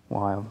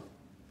why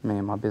me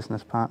and my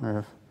business partner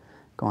have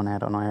gone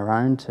out on our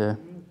own to...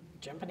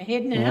 Jumping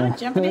ahead now,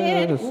 jumping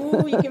ahead.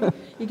 Ooh,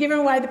 you're giving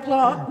away the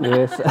plot.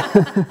 Yes.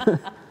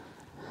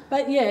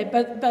 But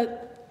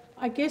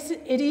I guess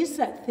it is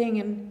that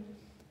thing,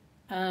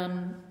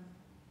 and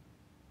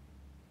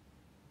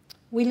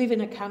we live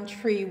in a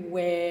country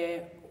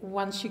where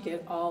once you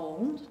get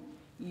old,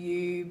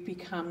 you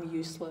become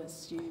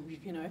useless.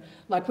 You know,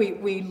 like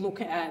we look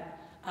at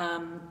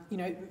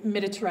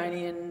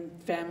Mediterranean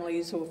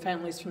families or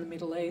families from the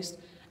Middle East,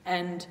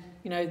 and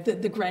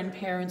the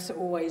grandparents are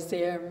always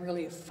there and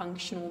really a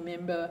functional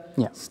member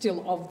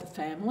still of the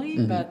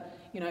family. But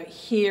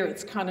here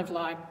it's kind of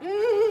like.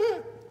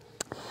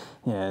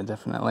 Yeah,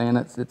 definitely, and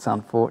it's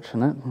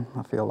unfortunate.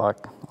 I feel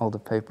like older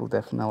people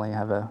definitely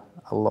have a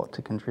lot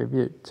to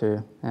contribute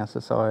to our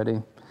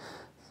society.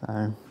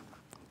 So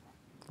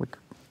we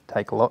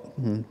take a lot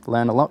and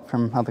learn a lot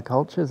from other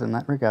cultures in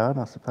that regard,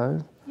 I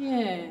suppose.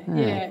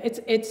 Yeah.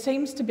 It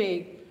seems to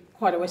be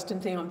quite a Western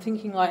thing. I'm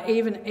thinking like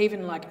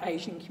even like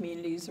Asian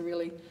communities are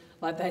really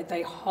like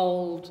they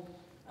hold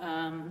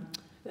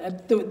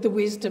the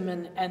wisdom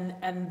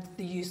and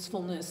the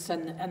usefulness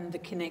and the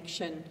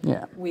connection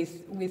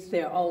with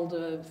their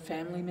older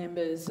family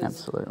members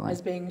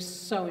as being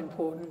so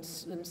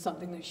important and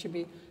something that should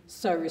be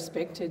so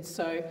respected.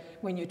 So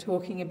when you're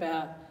talking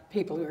about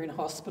people who are in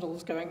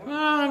hospitals going,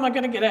 oh, am I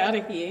going to get out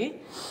of here?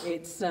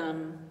 It's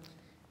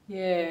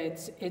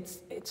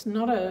it's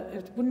not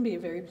it wouldn't be a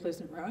very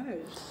pleasant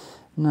road.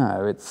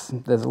 No,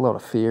 there's a lot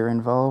of fear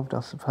involved,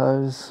 I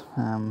suppose.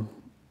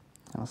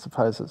 I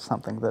suppose it's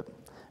something that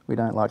we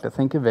don't like to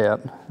think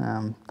about,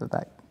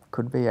 that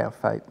could be our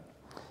fate.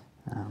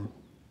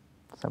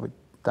 So we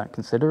don't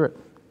consider it.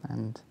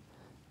 And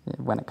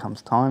when it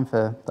comes time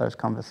for those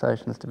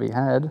conversations to be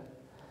had,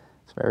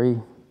 it's very,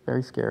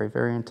 very scary,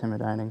 very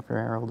intimidating for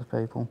our older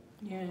people.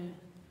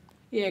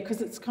 Yeah,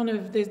 because it's kind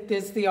of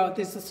there's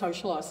the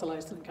social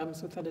isolation that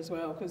comes with it as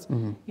well. Because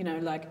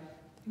like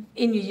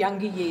in your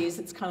younger years,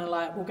 it's kind of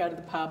like we'll go to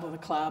the pub or the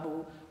club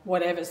or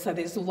whatever. So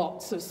there's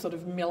lots of sort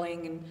of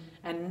milling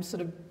and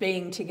sort of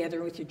being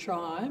together with your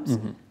tribes.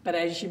 But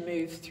as you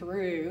move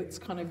through, it's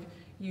kind of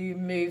you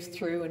move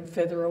through and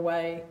further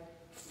away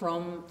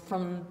from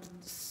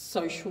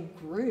social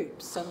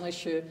groups,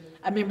 unless you're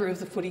a member of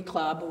the footy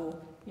club or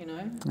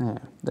Yeah,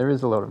 there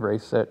is a lot of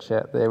research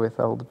out there with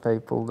older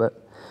people that.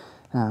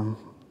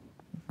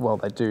 While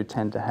they do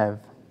tend to have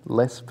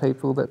less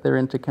people that they're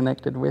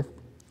interconnected with,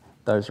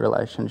 those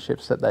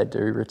relationships that they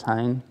do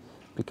retain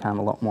become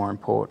a lot more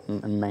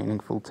important and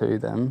meaningful to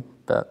them.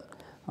 But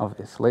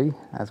obviously,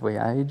 as we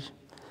age,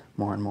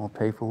 more and more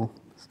people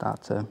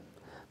start to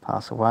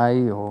pass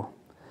away or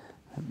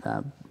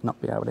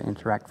not be able to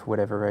interact for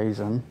whatever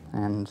reason,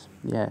 and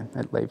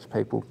it leaves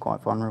people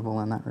quite vulnerable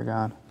in that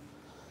regard.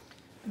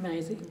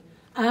 Amazing.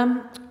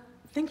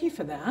 Thank you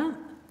for that.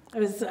 It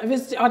was.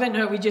 I don't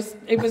know.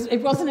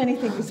 It wasn't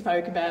anything we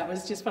spoke about. It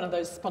was just one of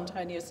those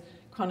spontaneous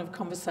kind of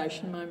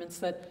conversation moments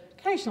that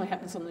occasionally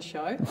happens on the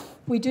show.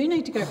 We do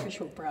need to go for a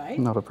short break.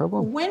 Not a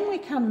problem. When we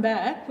come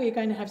back, we're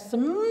going to have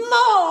some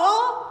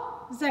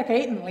more Zac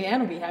Eaton.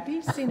 Leanne will be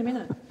happy. See you in a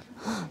minute.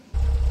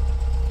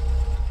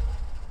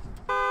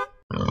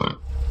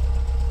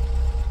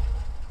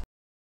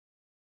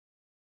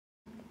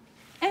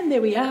 And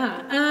there we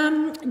are.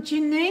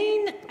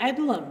 Janine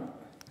Adlam.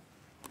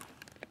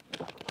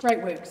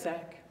 Great work,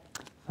 Zac.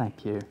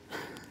 Thank you.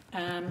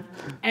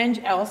 Ange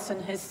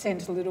Allison has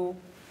sent a little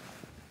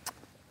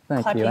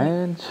Thank you,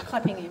 Ange.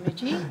 clapping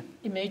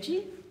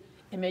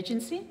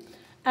emergency.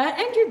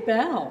 Andrew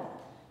Bell,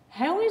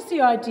 how is the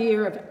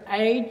idea of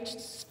age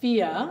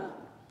sphere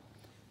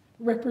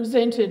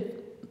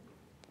represented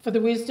for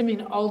the wisdom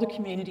in older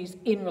communities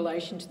in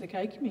relation to the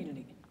gay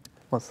community?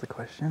 What's the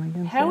question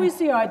again? How is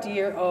the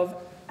idea of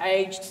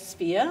aged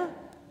sphere,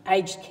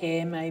 aged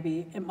care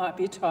maybe, it might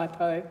be a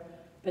typo,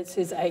 but it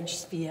says aged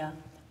sphere.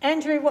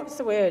 Andrew, what's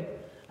the word?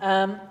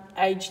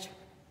 Aged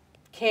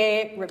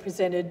care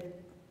represented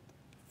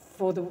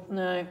for the,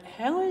 no,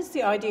 how is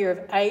the idea of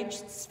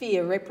aged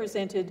sphere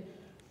represented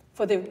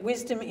for the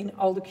wisdom in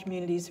older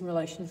communities in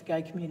relation to the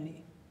gay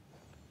community?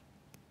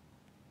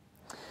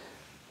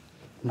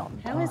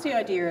 How is the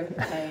idea of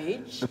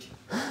aged?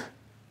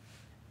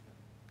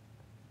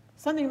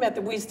 Something about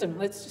the wisdom,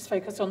 let's just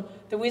focus on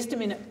the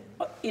wisdom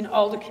in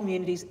older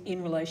communities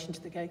in relation to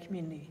the gay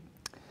community.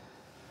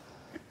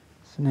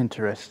 It's an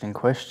interesting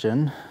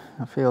question.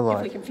 I feel like...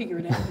 If we can figure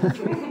it out.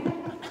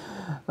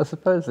 I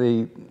suppose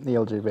the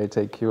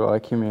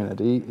LGBTQI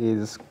community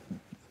is,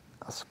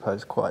 I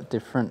suppose, quite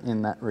different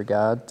in that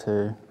regard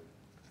to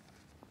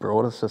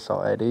broader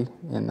society,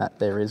 in that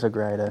there is a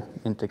greater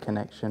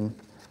interconnection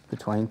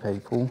between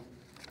people.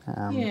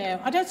 Yeah,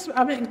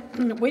 I mean,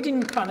 we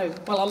didn't kind of,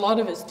 well, a lot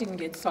of us didn't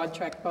get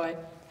sidetracked by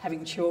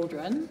having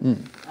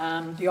children.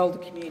 The older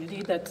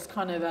community, that's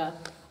kind of a,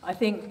 I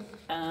think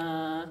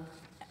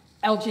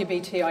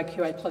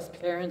LGBTIQA plus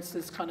parents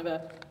is kind of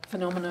a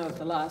phenomenon of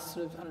the last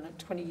sort of, I don't know,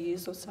 20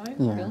 years or so,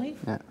 really.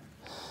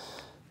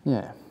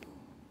 Yeah.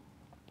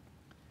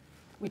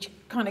 Which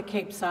kind of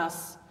keeps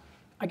us,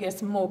 I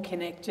guess, more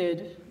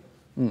connected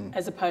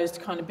as opposed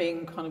to kind of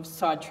being kind of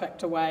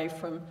sidetracked away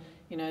from,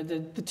 you know, the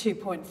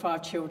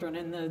 2.5 children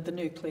and the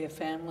nuclear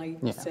family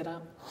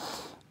setup.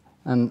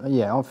 And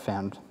yeah, I've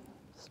found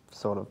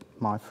sort of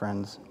my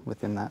friends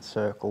within that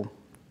circle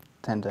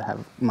tend to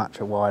have much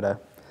a wider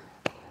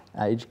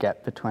age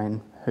gap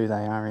between who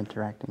they are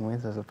interacting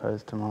with as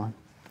opposed to my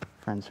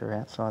friends who are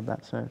outside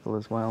that circle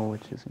as well,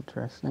 which is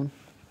interesting.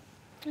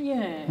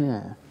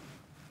 Yeah.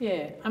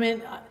 I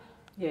mean,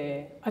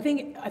 I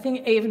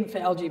think even for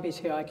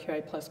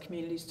LGBTIQA plus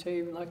communities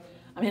too, like,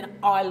 I mean,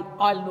 I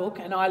look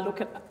at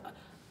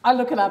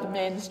other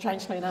men,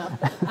 strangely enough,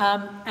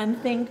 and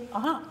think,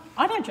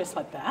 I don't dress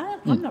like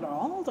that. I'm not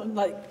old. I'm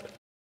like.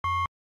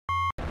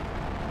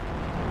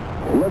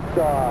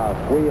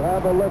 Liftoff. We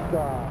have a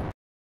liftoff.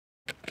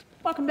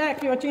 Welcome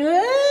back. You're watching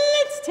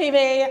Let's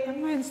TV.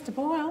 I'm Winston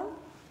Boyle.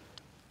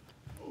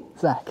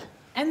 Zac.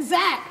 And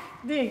Zac.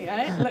 There you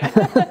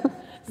go.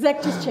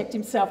 Zac just checked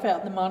himself out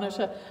in the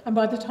monitor, and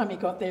by the time he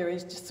got there,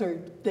 he's just saw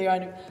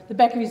the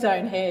back of his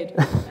own head.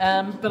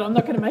 But I'm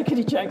not going to make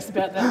any jokes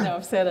about that now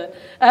I've said it.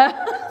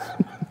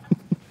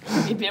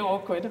 It'd be a bit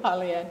awkward,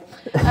 highly ad.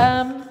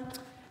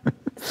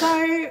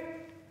 So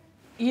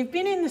you've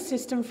been in the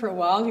system for a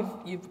while.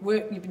 You've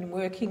been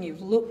working.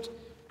 You've looked,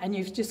 and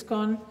you've just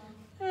gone.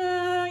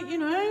 You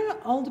know,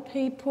 older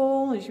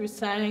people, as you were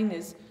saying,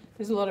 there's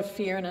a lot of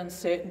fear and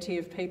uncertainty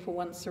of people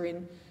once they're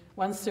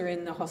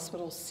in the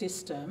hospital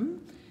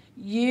system.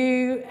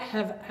 You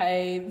have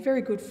a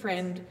very good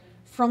friend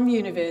from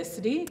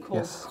university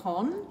called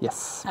Con.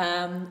 Yes.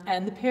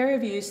 And the pair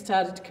of you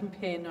started to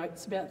compare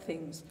notes about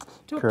things.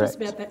 Talk to us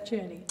about that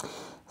journey.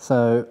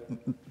 So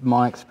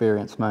my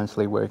experience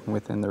mostly working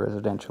within the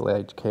residential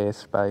aged care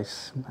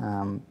space,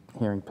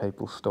 hearing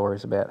people's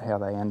stories about how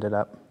they ended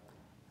up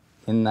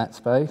in that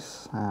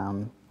space,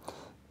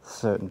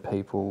 certain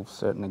people,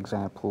 certain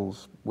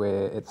examples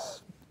where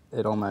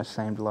it almost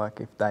seemed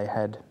like if they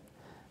had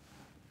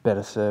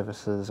better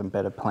services and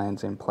better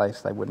plans in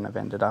place, they wouldn't have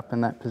ended up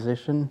in that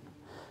position,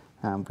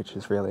 which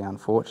is really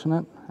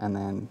unfortunate. And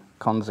then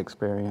Con's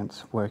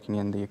experience working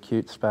in the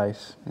acute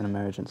space, in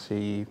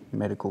emergency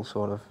medical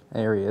sort of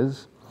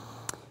areas,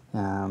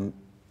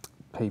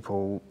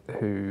 people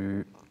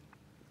who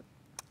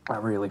are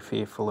really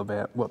fearful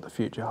about what the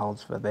future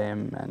holds for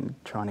them and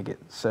trying to get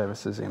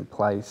services in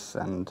place,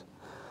 and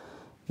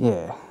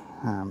it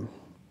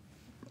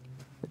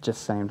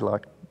just seemed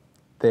like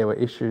there were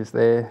issues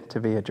there to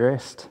be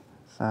addressed,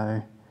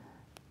 so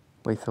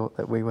we thought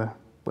that we were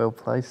well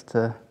placed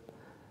to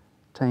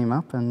team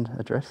up and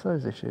address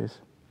those issues.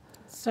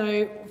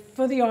 So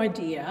for the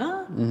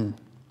idea,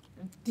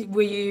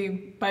 were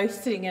you both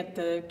sitting at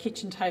the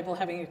kitchen table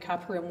having a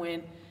cuppa and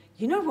went,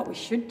 you know what we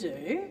should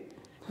do?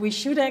 We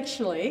should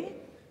actually...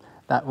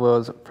 That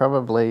was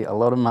probably a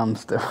lot of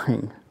mums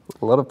doing,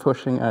 a lot of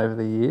pushing over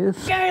the years.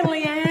 Go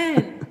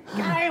Leanne!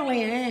 Go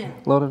Leanne!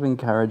 A lot of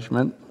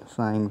encouragement,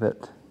 saying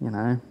that, you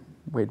know,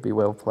 we'd be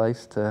well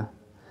placed to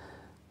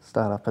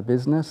start up a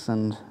business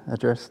and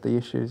address the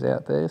issues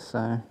out there.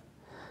 So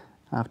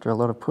after a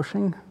lot of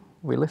pushing,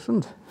 we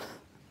listened.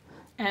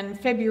 And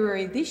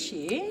February this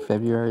year,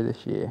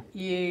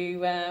 you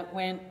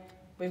went,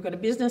 we've got a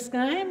business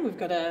name, we've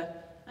got an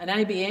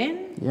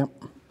ABN. Yep.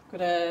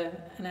 Got an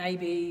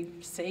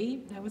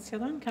ABC, no, what's the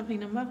other one, company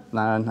number?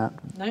 No, No,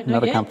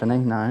 not a yet? company,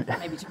 no.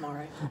 Maybe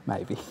tomorrow.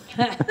 Maybe.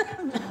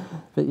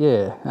 But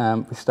yeah,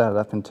 we started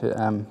up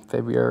into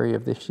February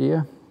of this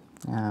year.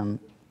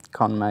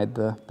 Con made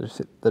the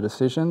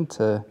decision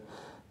to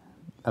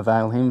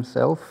avail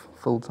himself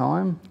full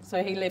time.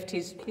 So he left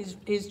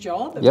his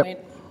job and Yep. went,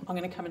 I'm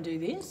going to come and do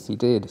this? He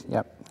did,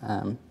 yep.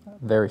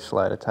 Very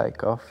slow to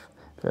take off,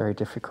 very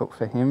difficult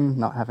for him,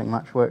 not having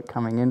much work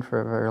coming in for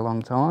a very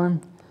long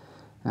time.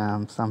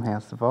 Somehow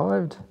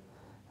survived.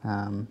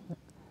 Mum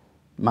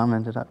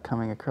ended up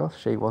coming across.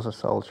 She was a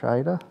sole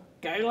trader.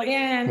 Go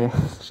Leanne!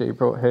 Yeah, she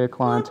brought her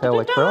clientele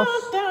across,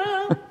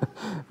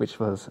 which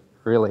was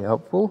really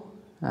helpful.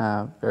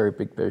 Very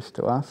big boost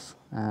to us.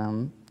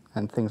 And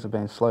things have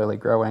been slowly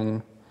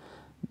growing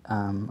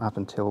up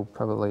until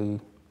probably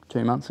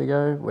 2 months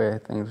ago, where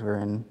things were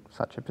in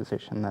such a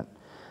position that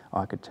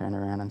I could turn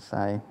around and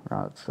say,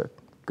 right, it's a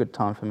good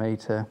time for me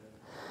to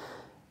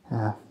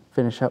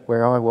finish up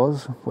where I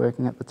was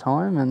working at the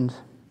time and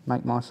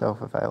make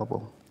myself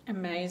available.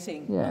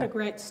 Amazing. Yeah. What a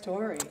great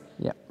story.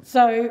 Yep.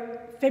 So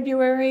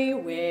February,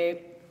 we're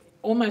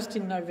almost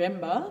in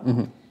November.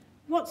 Mm-hmm.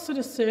 What sort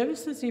of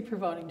services are you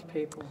providing to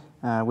people?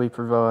 We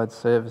provide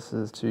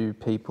services to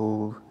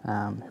people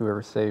who are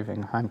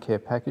receiving home care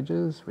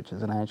packages, which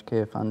is an aged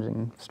care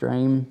funding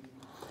stream.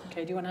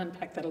 Okay, do you want to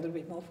unpack that a little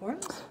bit more for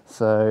us?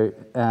 So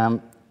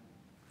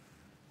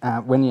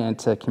when you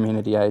enter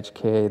community aged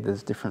care,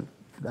 there's different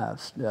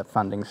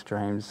funding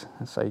streams.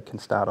 So you can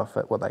start off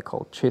at what they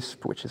call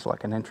CHISP, which is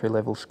like an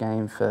entry-level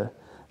scheme for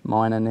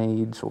minor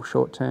needs or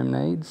short-term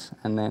needs.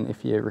 And then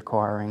if you're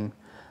requiring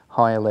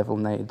higher level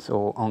needs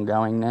or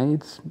ongoing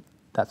needs,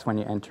 that's when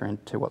you enter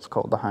into what's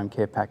called the Home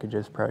Care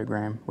Packages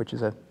program, which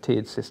is a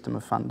tiered system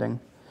of funding.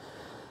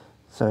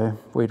 So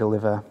we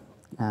deliver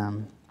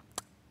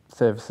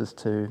services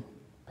to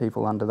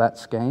people under that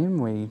scheme.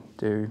 We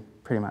do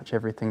pretty much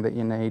everything that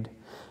you need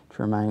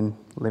to remain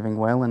living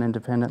well and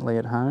independently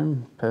at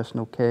home: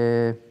 personal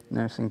care,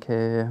 nursing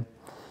care,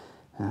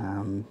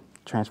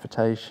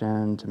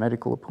 transportation to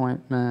medical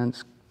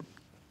appointments,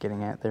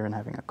 getting out there and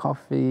having a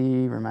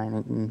coffee,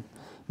 remaining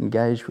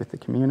engaged with the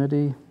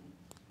community,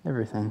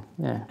 everything,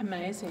 yeah.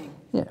 Amazing.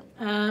 Yeah.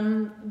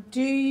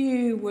 Do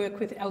you work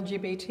with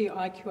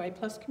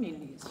LGBTIQA+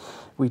 communities?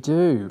 We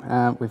do.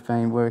 We've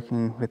been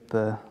working with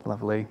the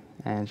lovely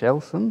Ange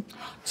Elson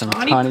from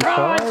Tiny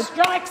Pride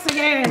strikes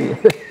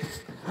again!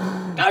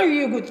 Go,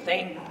 you good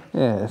thing!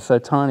 Yeah, so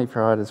Tiny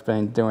Pride has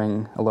been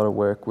doing a lot of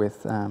work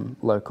with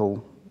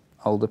local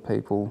older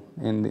people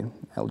in the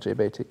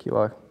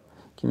LGBTQI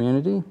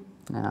community,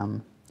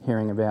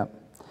 hearing about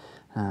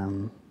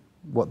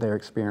what their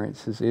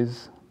experiences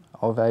is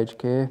of aged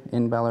care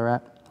in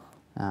Ballarat,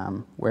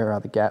 where are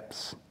the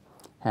gaps,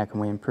 how can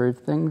we improve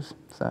things.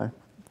 So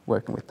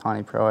working with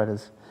Tiny Pride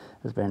has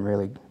been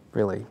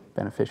really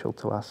beneficial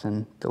to us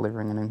in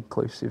delivering an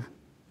inclusive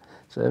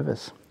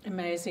service.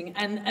 Amazing.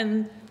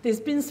 And there's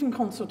been some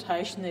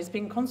consultation. There's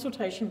been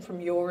consultation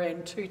from your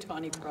end to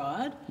Tiny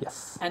Pride.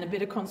 Yes. And a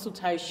bit of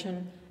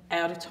consultation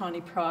out of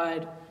Tiny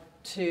Pride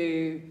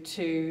to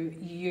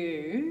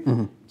you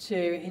Mm-hmm.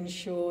 to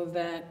ensure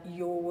that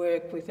your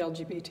work with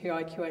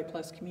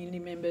LGBTIQA+ community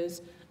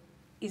members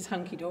is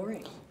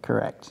hunky-dory.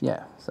 Correct,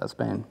 yeah. So it's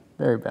been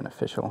very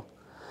beneficial.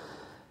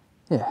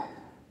 Yeah.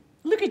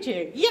 Look at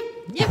you.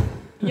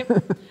 Yep.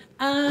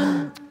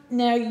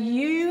 Now,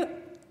 you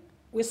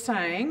were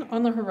saying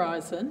on the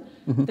horizon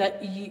Mm-hmm.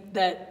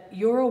 that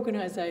your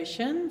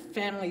organisation,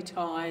 Family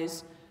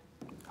Ties,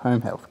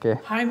 Home health care.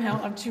 Home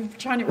health, I'm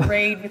trying to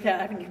read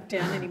without having it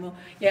down anymore.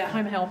 Yeah,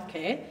 home health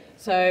care.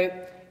 So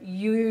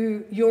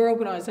your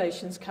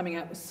organisation's coming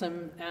up with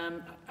some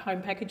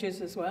home packages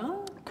as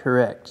well?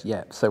 Correct,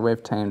 yeah. So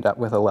we've teamed up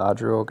with a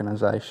larger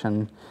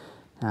organisation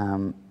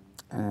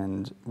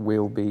and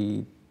we'll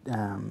be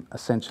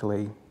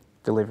essentially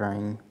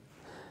delivering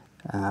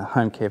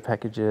home care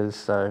packages,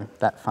 so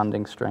that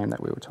funding stream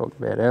that we were talking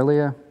about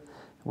earlier,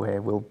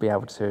 where we'll be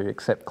able to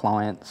accept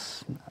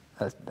clients,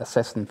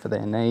 assess them for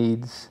their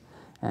needs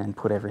and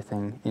put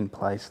everything in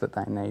place that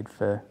they need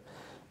for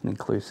an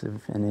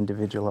inclusive and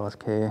individualised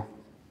care.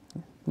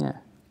 Yeah.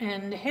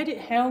 And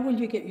how will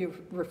you get your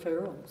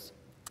referrals?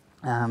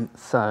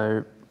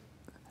 So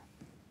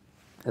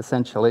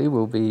essentially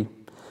we'll be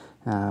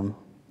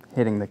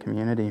hitting the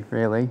community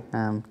really,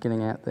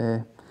 getting out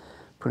there,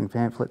 putting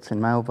pamphlets in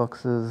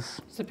mailboxes.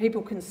 So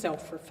people can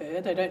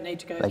self-refer, they don't need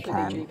to go through the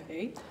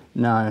GP?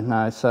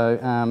 No.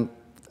 So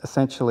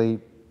essentially,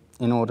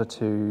 in order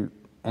to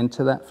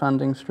enter that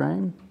funding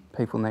stream,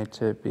 people need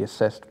to be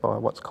assessed by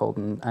what's called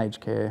an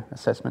aged care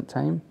assessment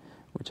team,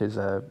 which is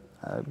a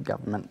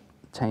government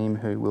team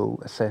who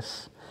will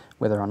assess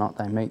whether or not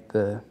they meet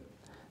the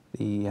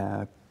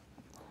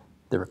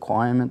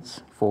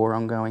requirements for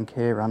ongoing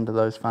care under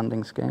those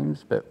funding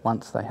schemes. But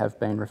once they have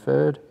been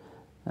referred,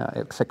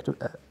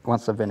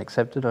 once they've been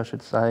accepted, I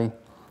should say,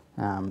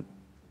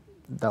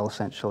 they'll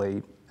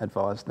essentially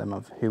advise them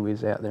of who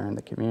is out there in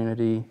the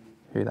community,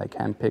 who they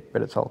can pick,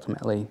 but it's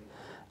ultimately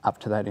up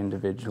to that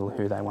individual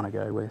who they want to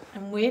go with.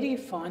 And where do you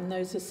find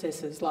those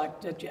assessors? Like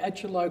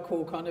at your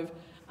local kind of,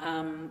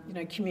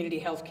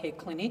 community healthcare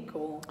clinic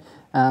or?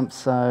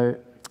 So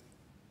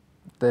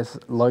there's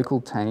local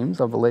teams.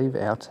 I believe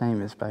our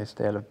team is based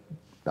out of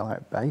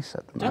Ballarat base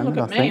at the moment.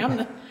 Don't look at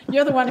me.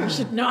 You're the one who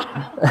should know.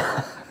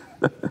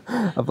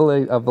 I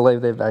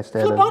believe they're based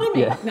out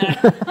Phlebotomy. of. No.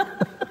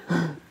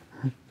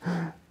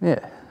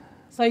 Yeah.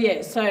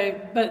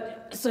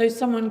 So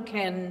someone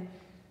can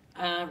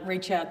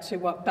reach out to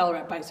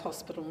Ballarat Base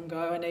Hospital and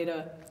go, I need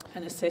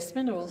an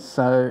assessment, or?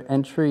 So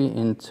entry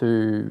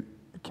into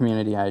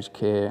community aged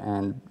care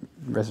and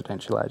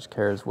residential aged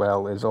care as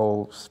well is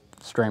all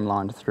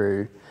streamlined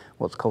through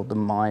what's called the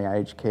My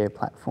Aged Care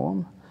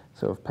platform.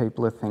 So if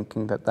people are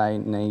thinking that they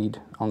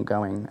need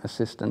ongoing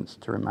assistance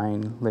to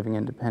remain living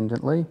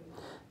independently,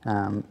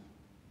 this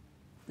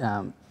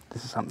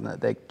is something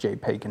that their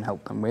GP can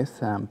help them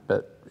with,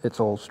 but it's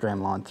all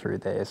streamlined through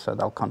there. So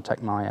they'll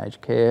contact My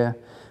Aged Care.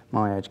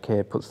 My Aged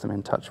Care puts them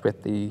in touch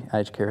with the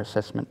aged care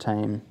assessment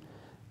team.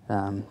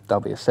 They'll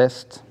be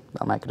assessed.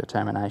 They'll make a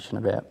determination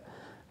about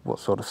what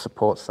sort of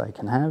supports they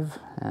can have,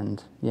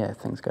 and yeah,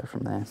 things go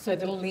from there. So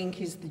the link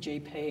is the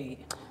GP?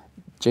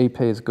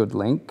 GP is a good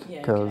link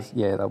because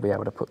okay. they'll be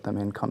able to put them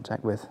in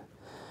contact with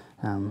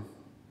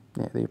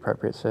the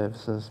appropriate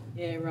services.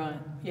 Yeah, right.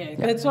 Yeah,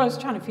 that's what I was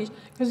trying to fish,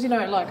 because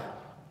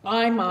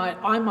I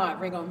might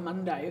ring on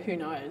Monday, who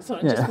knows?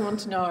 I just want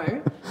to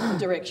know the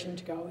direction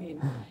to go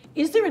in.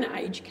 Is there an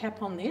age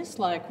cap on this?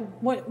 Like,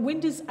 when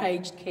does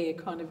aged care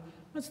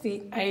what's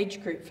the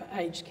age group for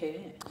aged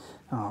care?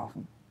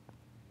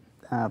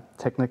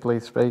 Technically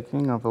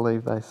speaking, I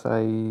believe they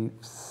say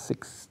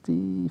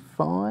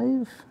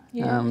 65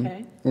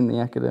 in the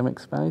academic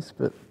space,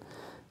 but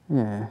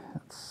yeah,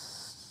 it's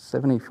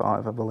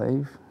 75, I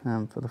believe,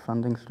 for the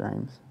funding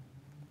streams.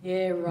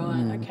 Yeah,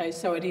 right. Okay,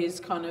 so it is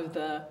kind of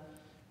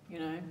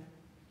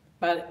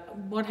but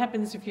what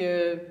happens if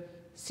you're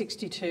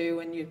 62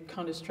 and you're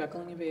kind of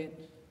struggling a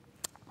bit?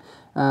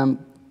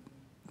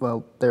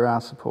 Well, there are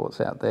supports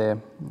out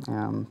there.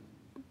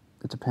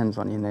 It depends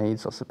on your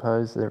needs, I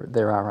suppose.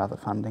 There are other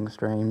funding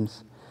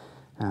streams.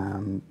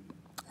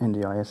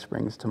 NDIS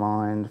springs to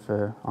mind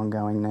for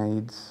ongoing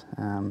needs,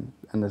 and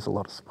there's a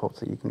lot of supports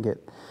that you can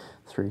get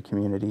through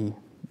community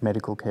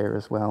medical care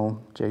as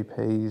well,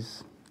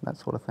 GPs, that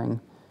sort of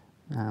thing.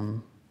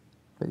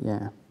 But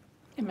yeah.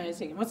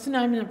 Amazing. What's the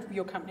name of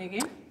your company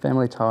again?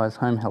 Family Ties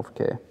Home Health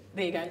Care.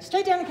 There you go.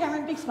 Straight down the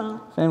camera, big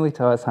smile. Family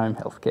Ties Home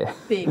Health Care.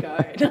 There you go.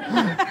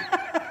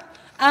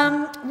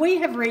 We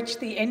have reached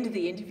the end of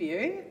the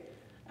interview.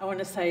 I want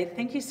to say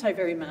thank you so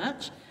very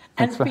much.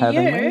 Thanks for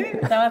having me.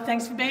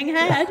 Thanks for being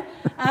had.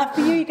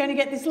 For you, you're going to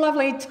get this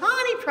lovely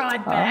tiny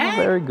pride bag.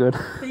 Oh, very good.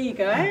 There you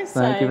go.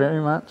 Thank you very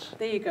much.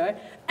 There you go.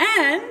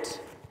 And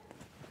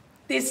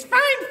this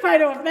framed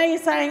photo of me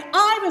saying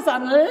I was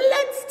on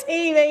Let's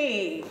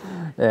TV.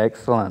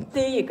 Excellent.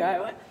 There you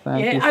go.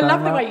 Thank you so I love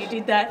much. the way you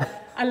did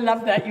that. I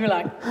love that. You were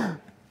like,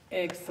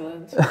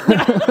 excellent.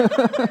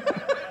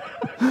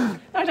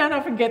 I don't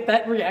often get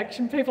that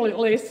reaction. People at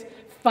least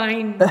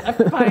feign a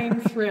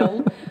feigned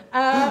thrill.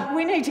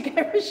 We need to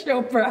go for a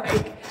short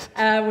break.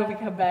 When we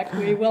come back,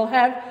 we will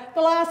have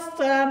the last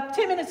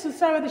 10 minutes or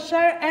so of the show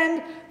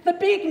and the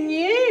big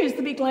news,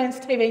 the big Lance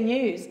TV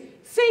news.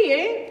 See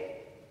you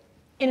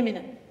in a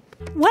minute.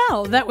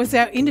 Well, that was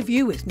our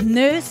interview with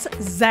Nurse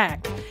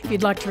Zac. If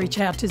you'd like to reach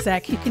out to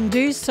Zac, you can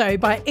do so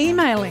by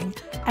emailing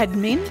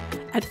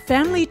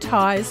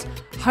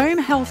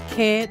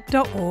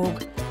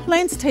admin@familytieshomehealthcare.org.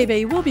 Lance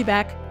TV will be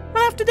back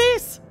right after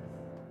this.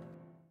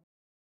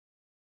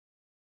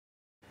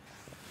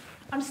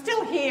 I'm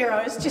still here.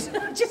 I was just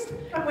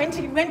went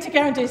to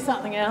go and do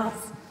something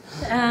else.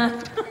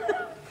 There's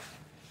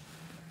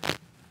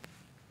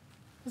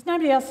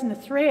nobody else in the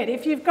thread.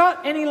 If you've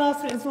got any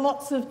last, there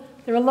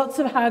are lots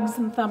of hugs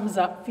and thumbs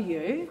up for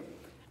you,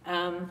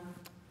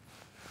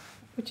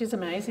 which is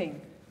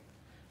amazing.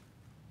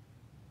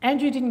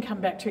 Andrew didn't come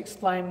back to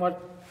explain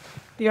what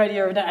the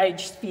idea of an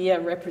age sphere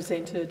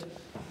represented.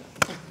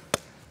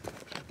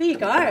 There you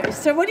go.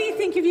 So what do you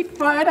think of your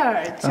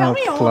photo? Tell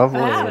me all lovely.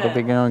 about It'll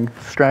be going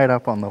straight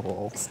up on the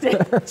wall. Straight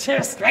to the pool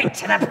Straight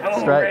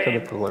room. to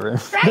the pool room.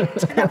 Straight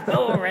to the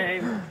pool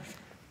room.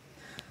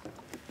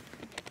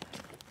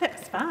 That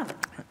was fun.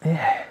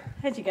 Yeah.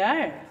 How'd you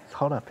go? It's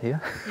hot up here.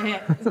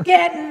 Yeah, it's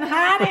getting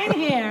hot in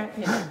here.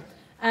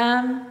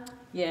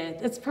 Yeah,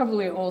 it's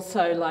probably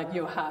also like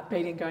your heart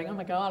beating, going, "Oh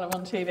my God, I'm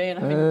on TV and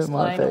I haven't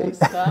explained all this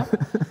stuff."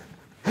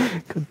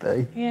 Could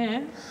be.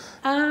 Yeah.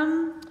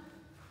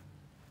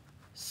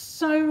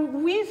 So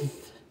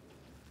with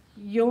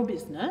your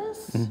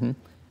business,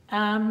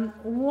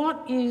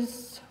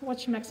 what's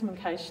your maximum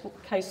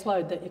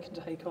caseload that you can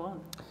take on?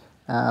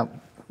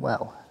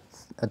 Well,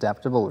 it's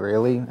adaptable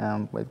really.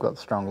 We've got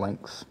strong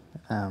links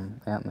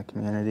out in the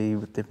community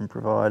with different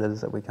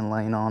providers that we can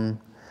lean on.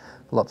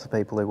 Lots of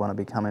people who want to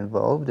become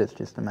involved. It's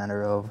just a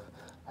matter of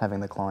having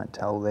the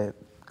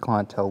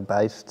clientele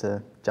base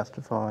to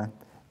justify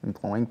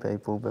employing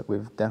people, but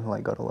we've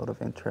definitely got a lot of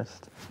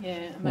interest.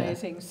 Yeah,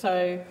 amazing. Yeah.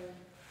 So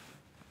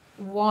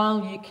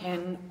while you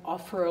can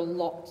offer a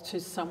lot to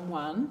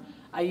someone,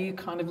 are you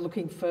kind of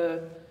looking for,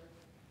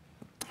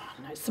 I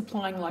don't know,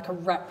 supplying like a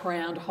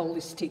wraparound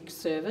holistic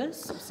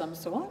service of some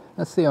sort?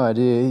 That's the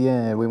idea,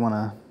 yeah. We want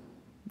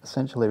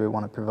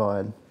to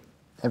provide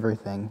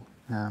everything.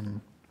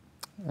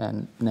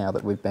 And now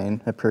that we've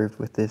been approved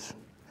with this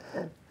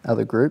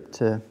other group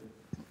to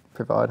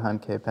provide home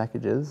care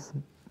packages,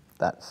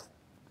 that's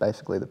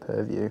basically the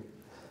purview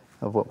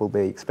of what we'll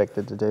be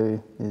expected to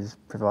do, is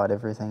provide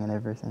everything and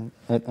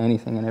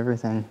anything and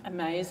everything.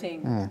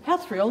 Amazing. Yeah. How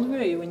thrilled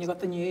were you when you got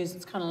the news?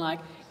 It's kind of like,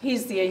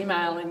 here's the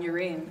email and you're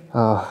in.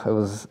 Oh, it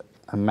was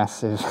a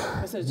massive...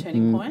 Was it a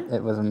turning point?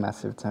 It was a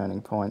massive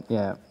turning point,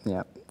 yeah.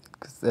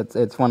 Because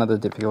it's one of the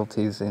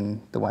difficulties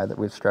in the way that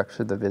we've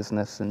structured the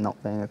business and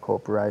not being a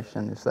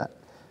corporation, is that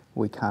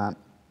we can't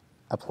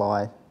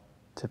apply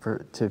to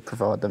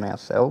provide them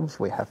ourselves.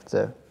 We have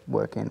to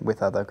work in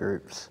with other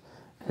groups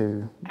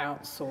who...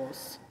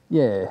 Outsource.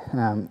 Yeah,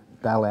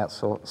 they'll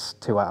outsource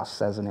to us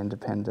as an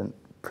independent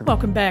provider.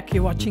 Welcome back,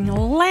 you're watching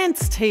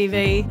Lance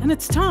TV and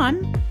it's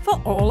time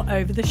for All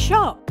Over the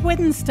Shop.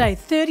 Wednesday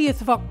 30th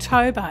of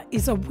October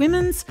is a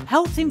Women's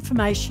Health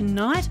Information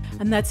Night,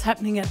 and that's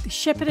happening at the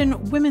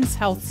Shepparton Women's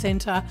Health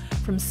Centre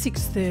from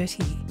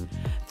 6:30.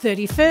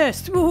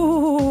 31st,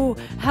 ooh,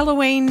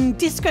 Halloween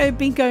Disco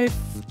Bingo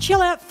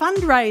Chill Out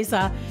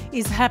fundraiser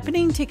is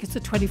happening. Tickets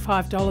are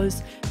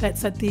 $25.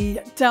 That's at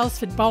the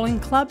Dalesford Bowling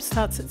Club,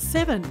 starts at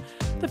 7.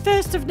 The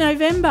 1st of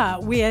November,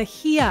 we are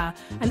here,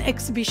 an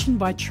exhibition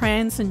by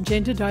trans and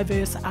gender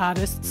diverse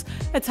artists.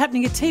 It's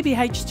happening at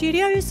TBH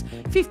Studios,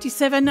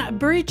 57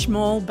 Bridge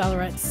Mall,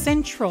 Ballarat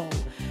Central.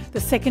 The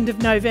 2nd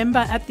of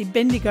November at the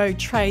Bendigo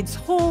Trades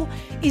Hall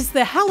is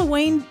the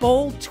Halloween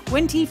Ball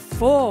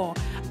 24,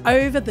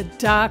 Over the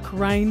Dark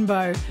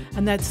Rainbow,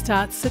 and that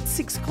starts at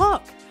 6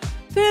 o'clock.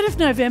 3rd of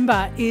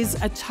November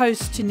is a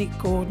toast to Nick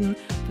Gordon.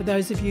 For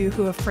those of you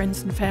who are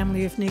friends and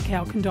family of Nick,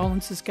 our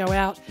condolences go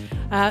out.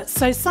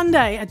 So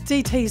Sunday at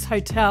DT's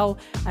Hotel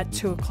at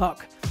 2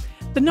 o'clock.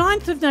 The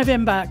 9th of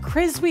November,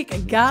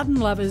 Creswick Garden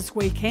Lovers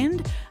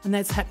Weekend, and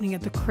that's happening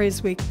at the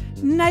Creswick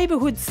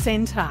Neighbourhood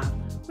Centre.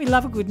 We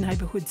love a good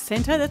neighbourhood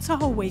centre, that's a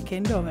whole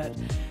weekend of it.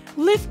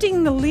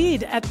 Lifting the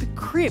Lid at the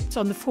Crypt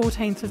on the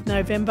 14th of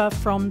November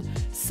from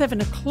 7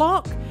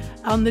 o'clock.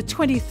 On the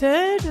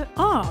 23rd,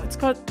 it's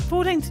got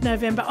 14th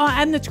November,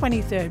 and the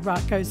 23rd,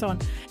 right, goes on.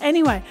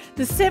 Anyway,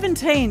 the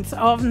 17th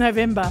of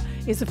November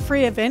is a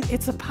free event.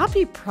 It's a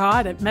puppy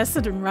pride at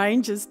Macedon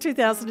Ranges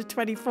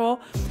 2024,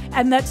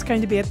 and that's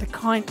going to be at the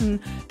Kyneton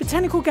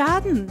Botanical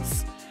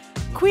Gardens.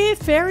 Queer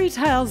Fairy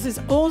Tales is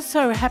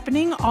also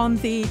happening on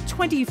the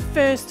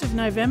 21st of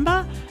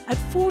November at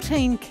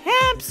 14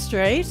 Camp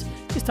Street,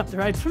 just up the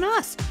road from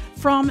us,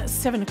 from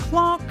 7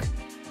 o'clock.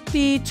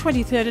 The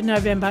 23rd of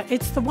November,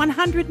 it's the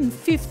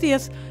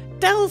 150th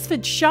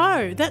Dalesford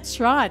Show.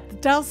 That's right, the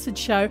Dalesford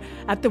Show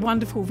at the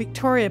wonderful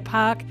Victoria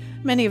Park.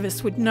 Many of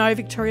us would know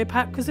Victoria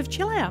Park because of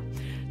Chill Out.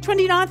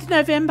 29th of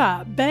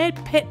November, Bad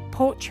Pet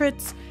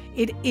Portraits.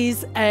 It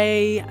is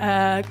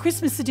a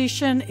Christmas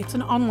edition. It's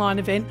an online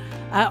event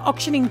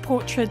auctioning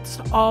portraits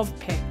of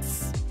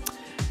pets.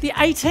 The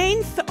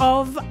 18th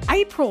of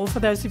April, for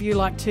those of you who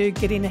like to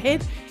get in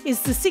ahead,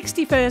 is the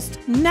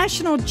 61st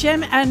National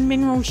Gem and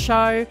Mineral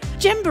Show,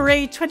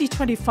 Jamboree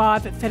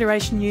 2025 at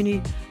Federation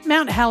Uni,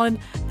 Mount Helen,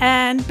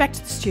 and back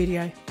to the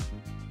studio.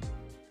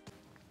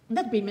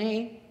 That'd be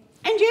me.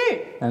 And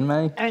you. And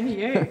me. And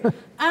you.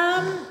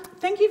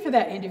 Thank you for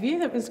that interview.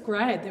 That was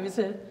great. There was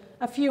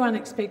a few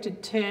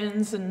unexpected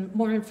turns and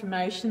more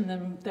information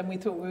than we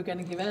thought we were going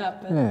to give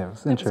out. But yeah, it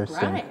was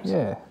interesting. Was great.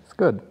 Yeah, it's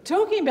good.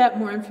 Talking about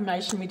more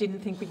information we didn't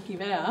think we'd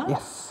give out.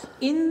 Yes.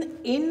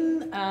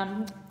 In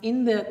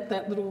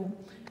that little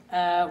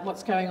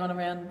what's going on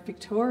around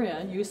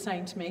Victoria, you were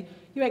saying to me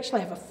you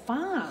actually have a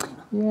farm.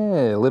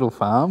 Yeah, little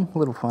farm.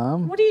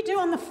 What do you do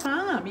on the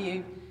farm? Are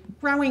you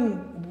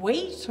growing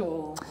wheat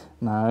or?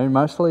 No,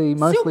 mostly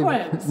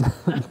silkworms.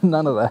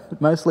 None of that.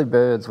 Mostly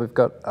birds. We've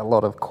got a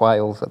lot of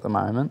quails at the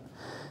moment.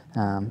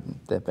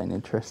 They've been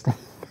interesting.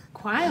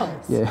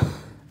 Quails? Yeah.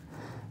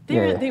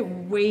 They're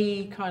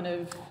wee kind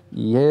of...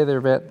 Yeah, they're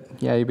about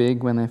yay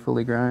big when they're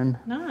fully grown.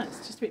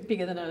 Nice, just a bit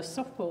bigger than a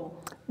softball.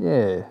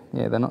 Yeah,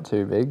 they're not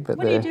too big, but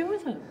what do you do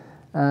with them?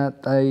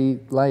 They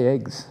lay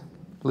eggs,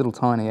 little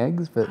tiny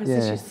eggs, but is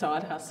this your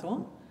side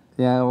hustle?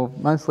 Yeah, well,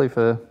 mostly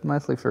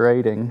for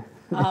eating.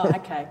 Oh,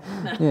 okay.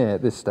 No. Yeah,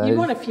 at this stage. You'd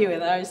want a few of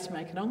those to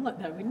make an omelette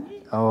though, wouldn't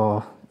you?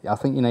 Oh, I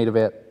think you need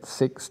about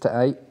 6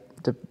 to 8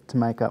 to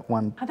make up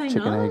one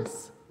chicken egg.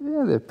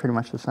 Yeah, they're pretty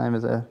much the same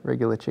as a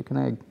regular chicken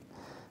egg.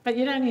 But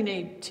you'd only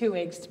need 2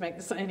 eggs to make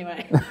this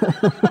anyway.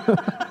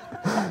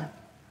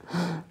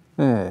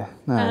 Yeah,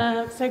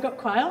 no. So you got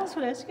quails,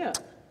 what else you got?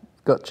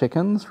 Got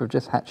chickens, we've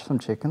just hatched some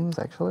chickens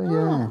actually,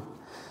 yeah.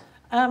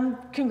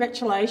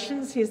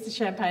 Congratulations, here's the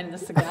champagne and the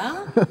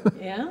cigar.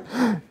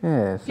 Yeah?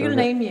 Yeah. So you got an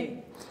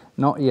emu?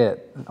 Not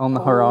yet, on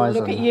the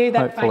horizon. Look at you,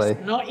 that hopefully.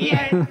 face. Not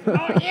yet,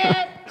 not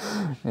yet.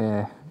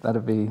 Yeah,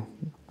 that'd be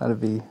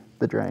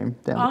the dream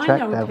down the track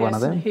to have one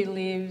of them. I know a person who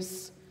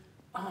lives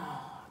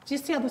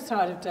just the other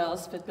side of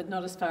Daylesford, but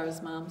not as far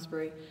as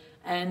Malmesbury.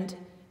 And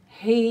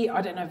he,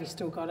 I don't know if he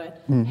still got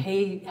it,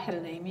 he had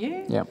an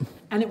emu. Yep.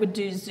 And it would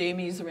do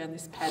zoomies around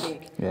this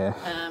paddock. Yeah.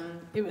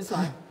 It was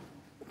like,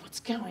 what's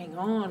going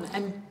on?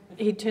 And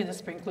he'd turn the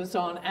sprinklers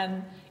on,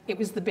 and it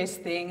was the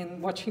best thing.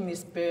 And watching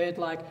this bird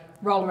like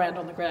roll around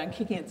on the ground,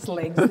 kicking its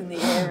legs in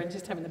the air, and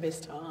just having the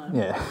best time.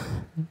 Yeah.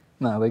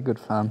 No, they're good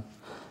fun.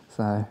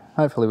 So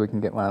hopefully we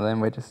can get one of them.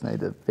 We just need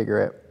to figure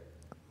out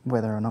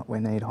whether or not we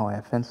need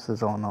higher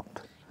fences or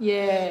not.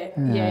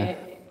 Yeah.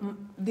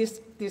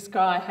 This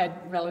guy had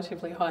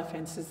relatively high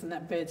fences, and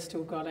that bird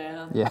still got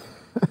out. Yeah,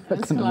 I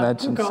It's can like,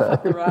 imagine took so. off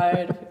up the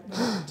road.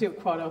 Do it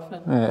quite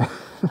often. Yeah.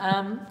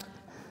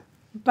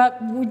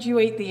 But would you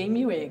eat the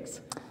emu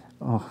eggs?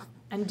 Oh,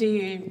 And do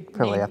you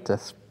probably need- have to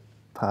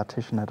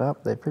partition it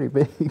up. They're pretty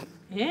big.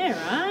 Yeah,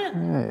 right.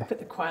 Yeah. Put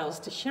the quails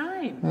to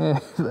shame. Yeah,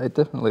 they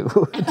definitely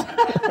would.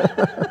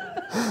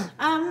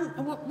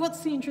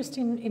 What's the interest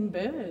in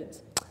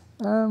birds?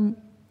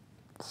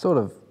 Sort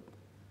of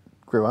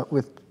grew up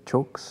with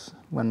chooks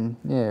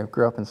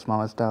grew up in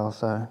Smiresdale,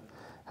 so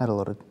had a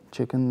lot of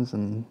chickens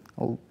and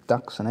all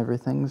ducks and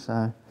everything,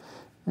 so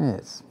yeah,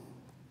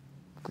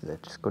 they're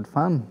just good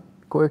fun,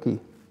 quirky.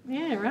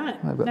 Yeah,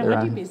 right. They've got No their wonder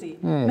own- you're busy.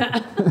 Yeah.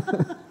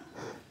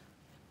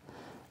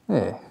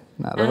 Yeah,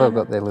 no, they've all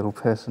got their little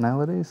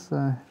personalities,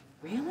 so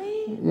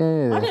Really?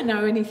 yeah. I don't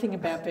know anything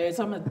about birds.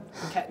 I'm a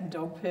cat and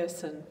dog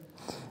person.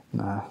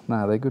 No,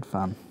 they're good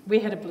fun. We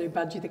had a blue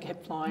budgie that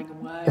kept flying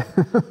away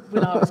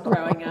when I was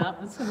growing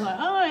up. It's like,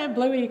 oh yeah,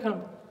 Bluey kind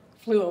of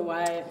flew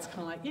away. It's kind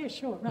of like, yeah,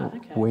 sure, right,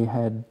 okay. We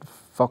had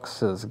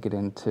foxes get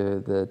into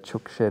the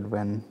chook shed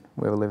when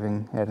we were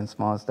living out in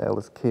Smiresdale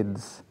as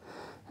kids,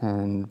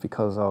 and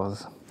because I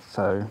was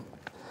so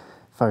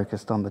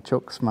focused on the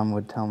chooks, Mum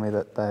would tell me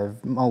that they've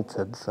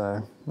molted,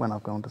 so when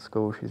I've gone to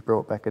school she's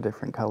brought back a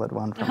different coloured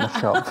one from the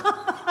shop.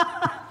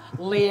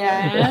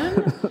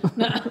 Leanne.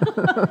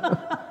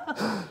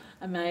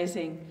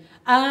 Amazing.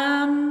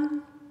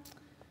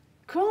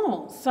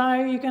 Cool. So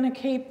you're going to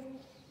keep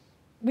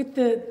with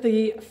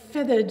the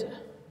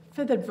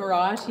feathered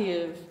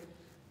variety of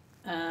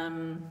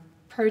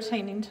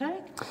protein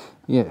intake?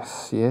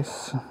 Yes.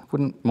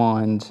 Wouldn't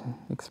mind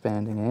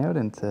expanding out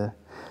into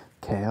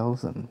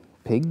cows and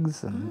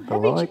pigs and the How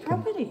big's your like.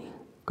 property?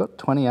 Got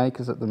 20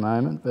 acres at the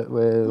moment, but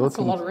we're That's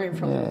a looking... lot of room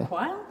for a little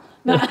quail.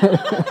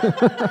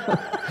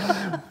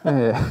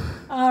 Yeah.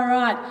 All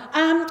right.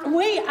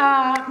 We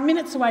are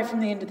minutes away from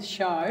the end of the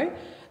show,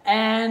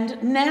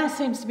 and now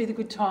seems to be the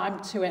good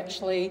time to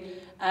actually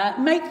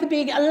make the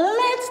big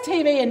Let's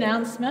TV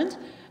announcement.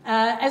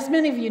 As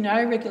many of you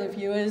know, regular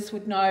viewers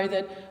would know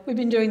that we've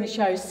been doing the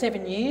show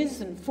 7 years,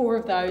 and 4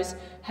 of those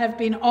have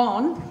been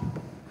on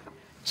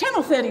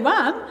Channel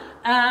 31.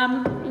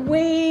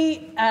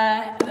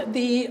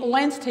 The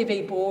Lance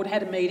TV board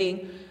had a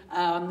meeting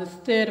on the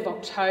 3rd of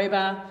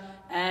October,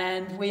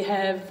 and we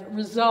have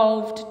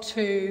resolved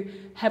to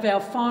have our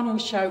final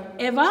show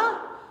ever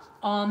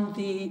on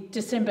the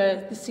Friday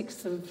the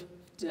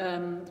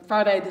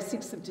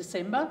 6th of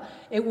December.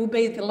 It will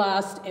be the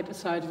last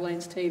episode of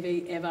Lance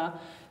TV ever.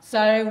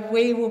 So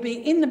we will be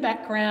in the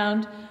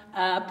background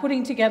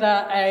putting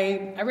together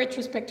a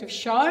retrospective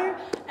show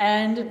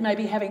and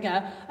maybe having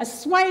a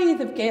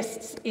swathe of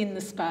guests in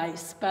the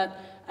space. But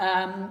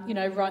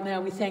right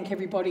now we thank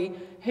everybody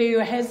who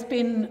has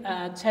been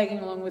tagging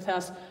along with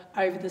us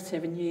over the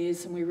 7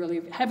 years, and we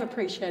really have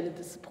appreciated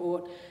the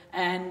support,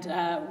 and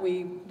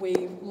we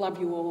love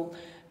you all.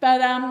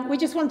 But we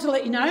just wanted to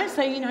let you know,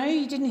 so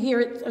you didn't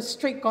hear it a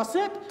street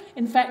gossip.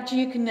 In fact,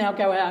 you can now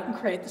go out and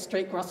create the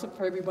street gossip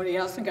for everybody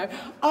else and go,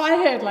 I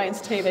heard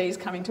Lance TV is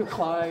coming to a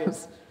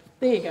close.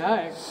 There you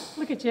go.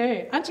 Look at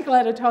you. Aren't you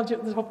glad I told you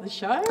at the top of the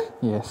show?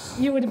 Yes.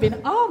 You would have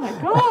been, oh my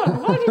God,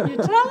 why didn't you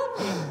tell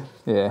me?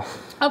 Yeah.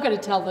 I've got to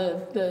tell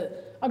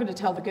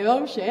the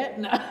girls yet.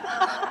 No.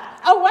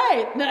 Oh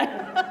wait, no.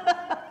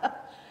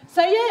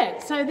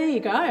 So there you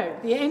go.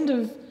 The end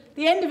of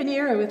an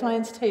era with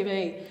Lance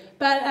TV.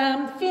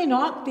 But fear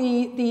not,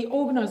 the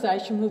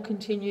organisation will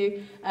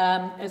continue.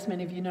 As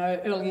many of you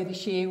know, earlier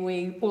this year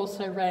we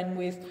also ran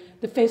with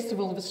the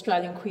Festival of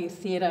Australian Queer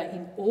Theatre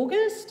in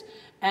August,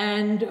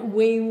 and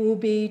we will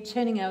be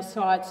turning our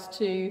sights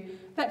to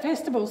that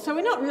festival. So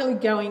we're not really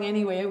going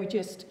anywhere, we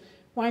just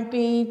won't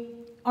be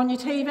on your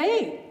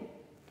TV.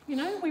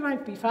 We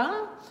won't be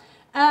far.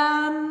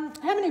 How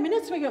many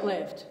minutes have we got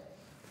left?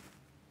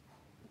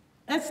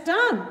 That's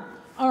done.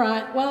 All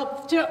right,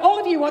 well, to all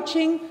of you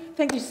watching,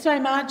 thank you so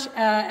much.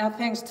 Our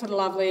thanks to the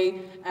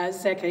lovely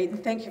Zac Eaton.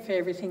 Thank you for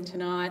everything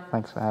tonight.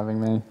 Thanks for having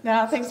me.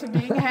 No, thanks for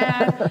being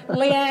here.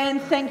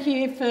 Leanne, thank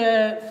you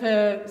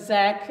for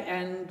Zac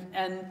and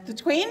the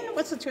twin.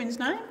 What's the twin's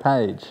name?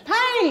 Paige.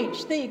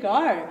 Paige, there you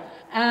go.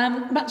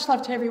 Much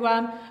love to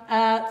everyone.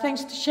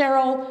 Thanks to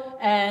Cheryl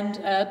and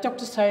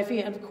Dr.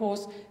 Sophie, and of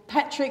course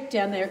Patrick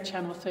down there at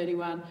Channel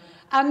 31.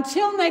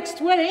 Until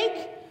next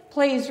week,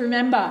 please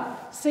remember,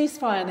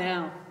 ceasefire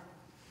now.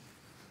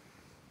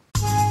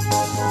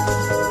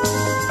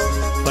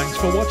 Thanks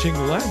for watching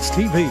Lance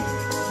TV.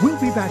 We'll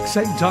be back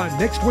same time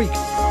next week.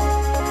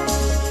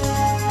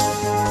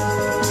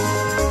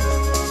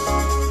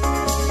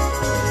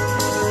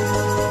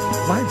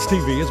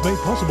 TV is made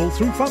possible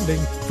through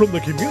funding from the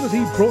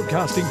Community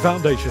Broadcasting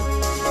Foundation.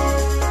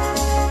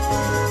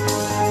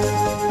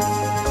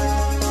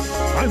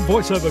 I'm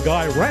voiceover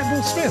guy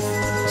Randall Smith.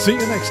 See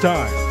you next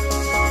time.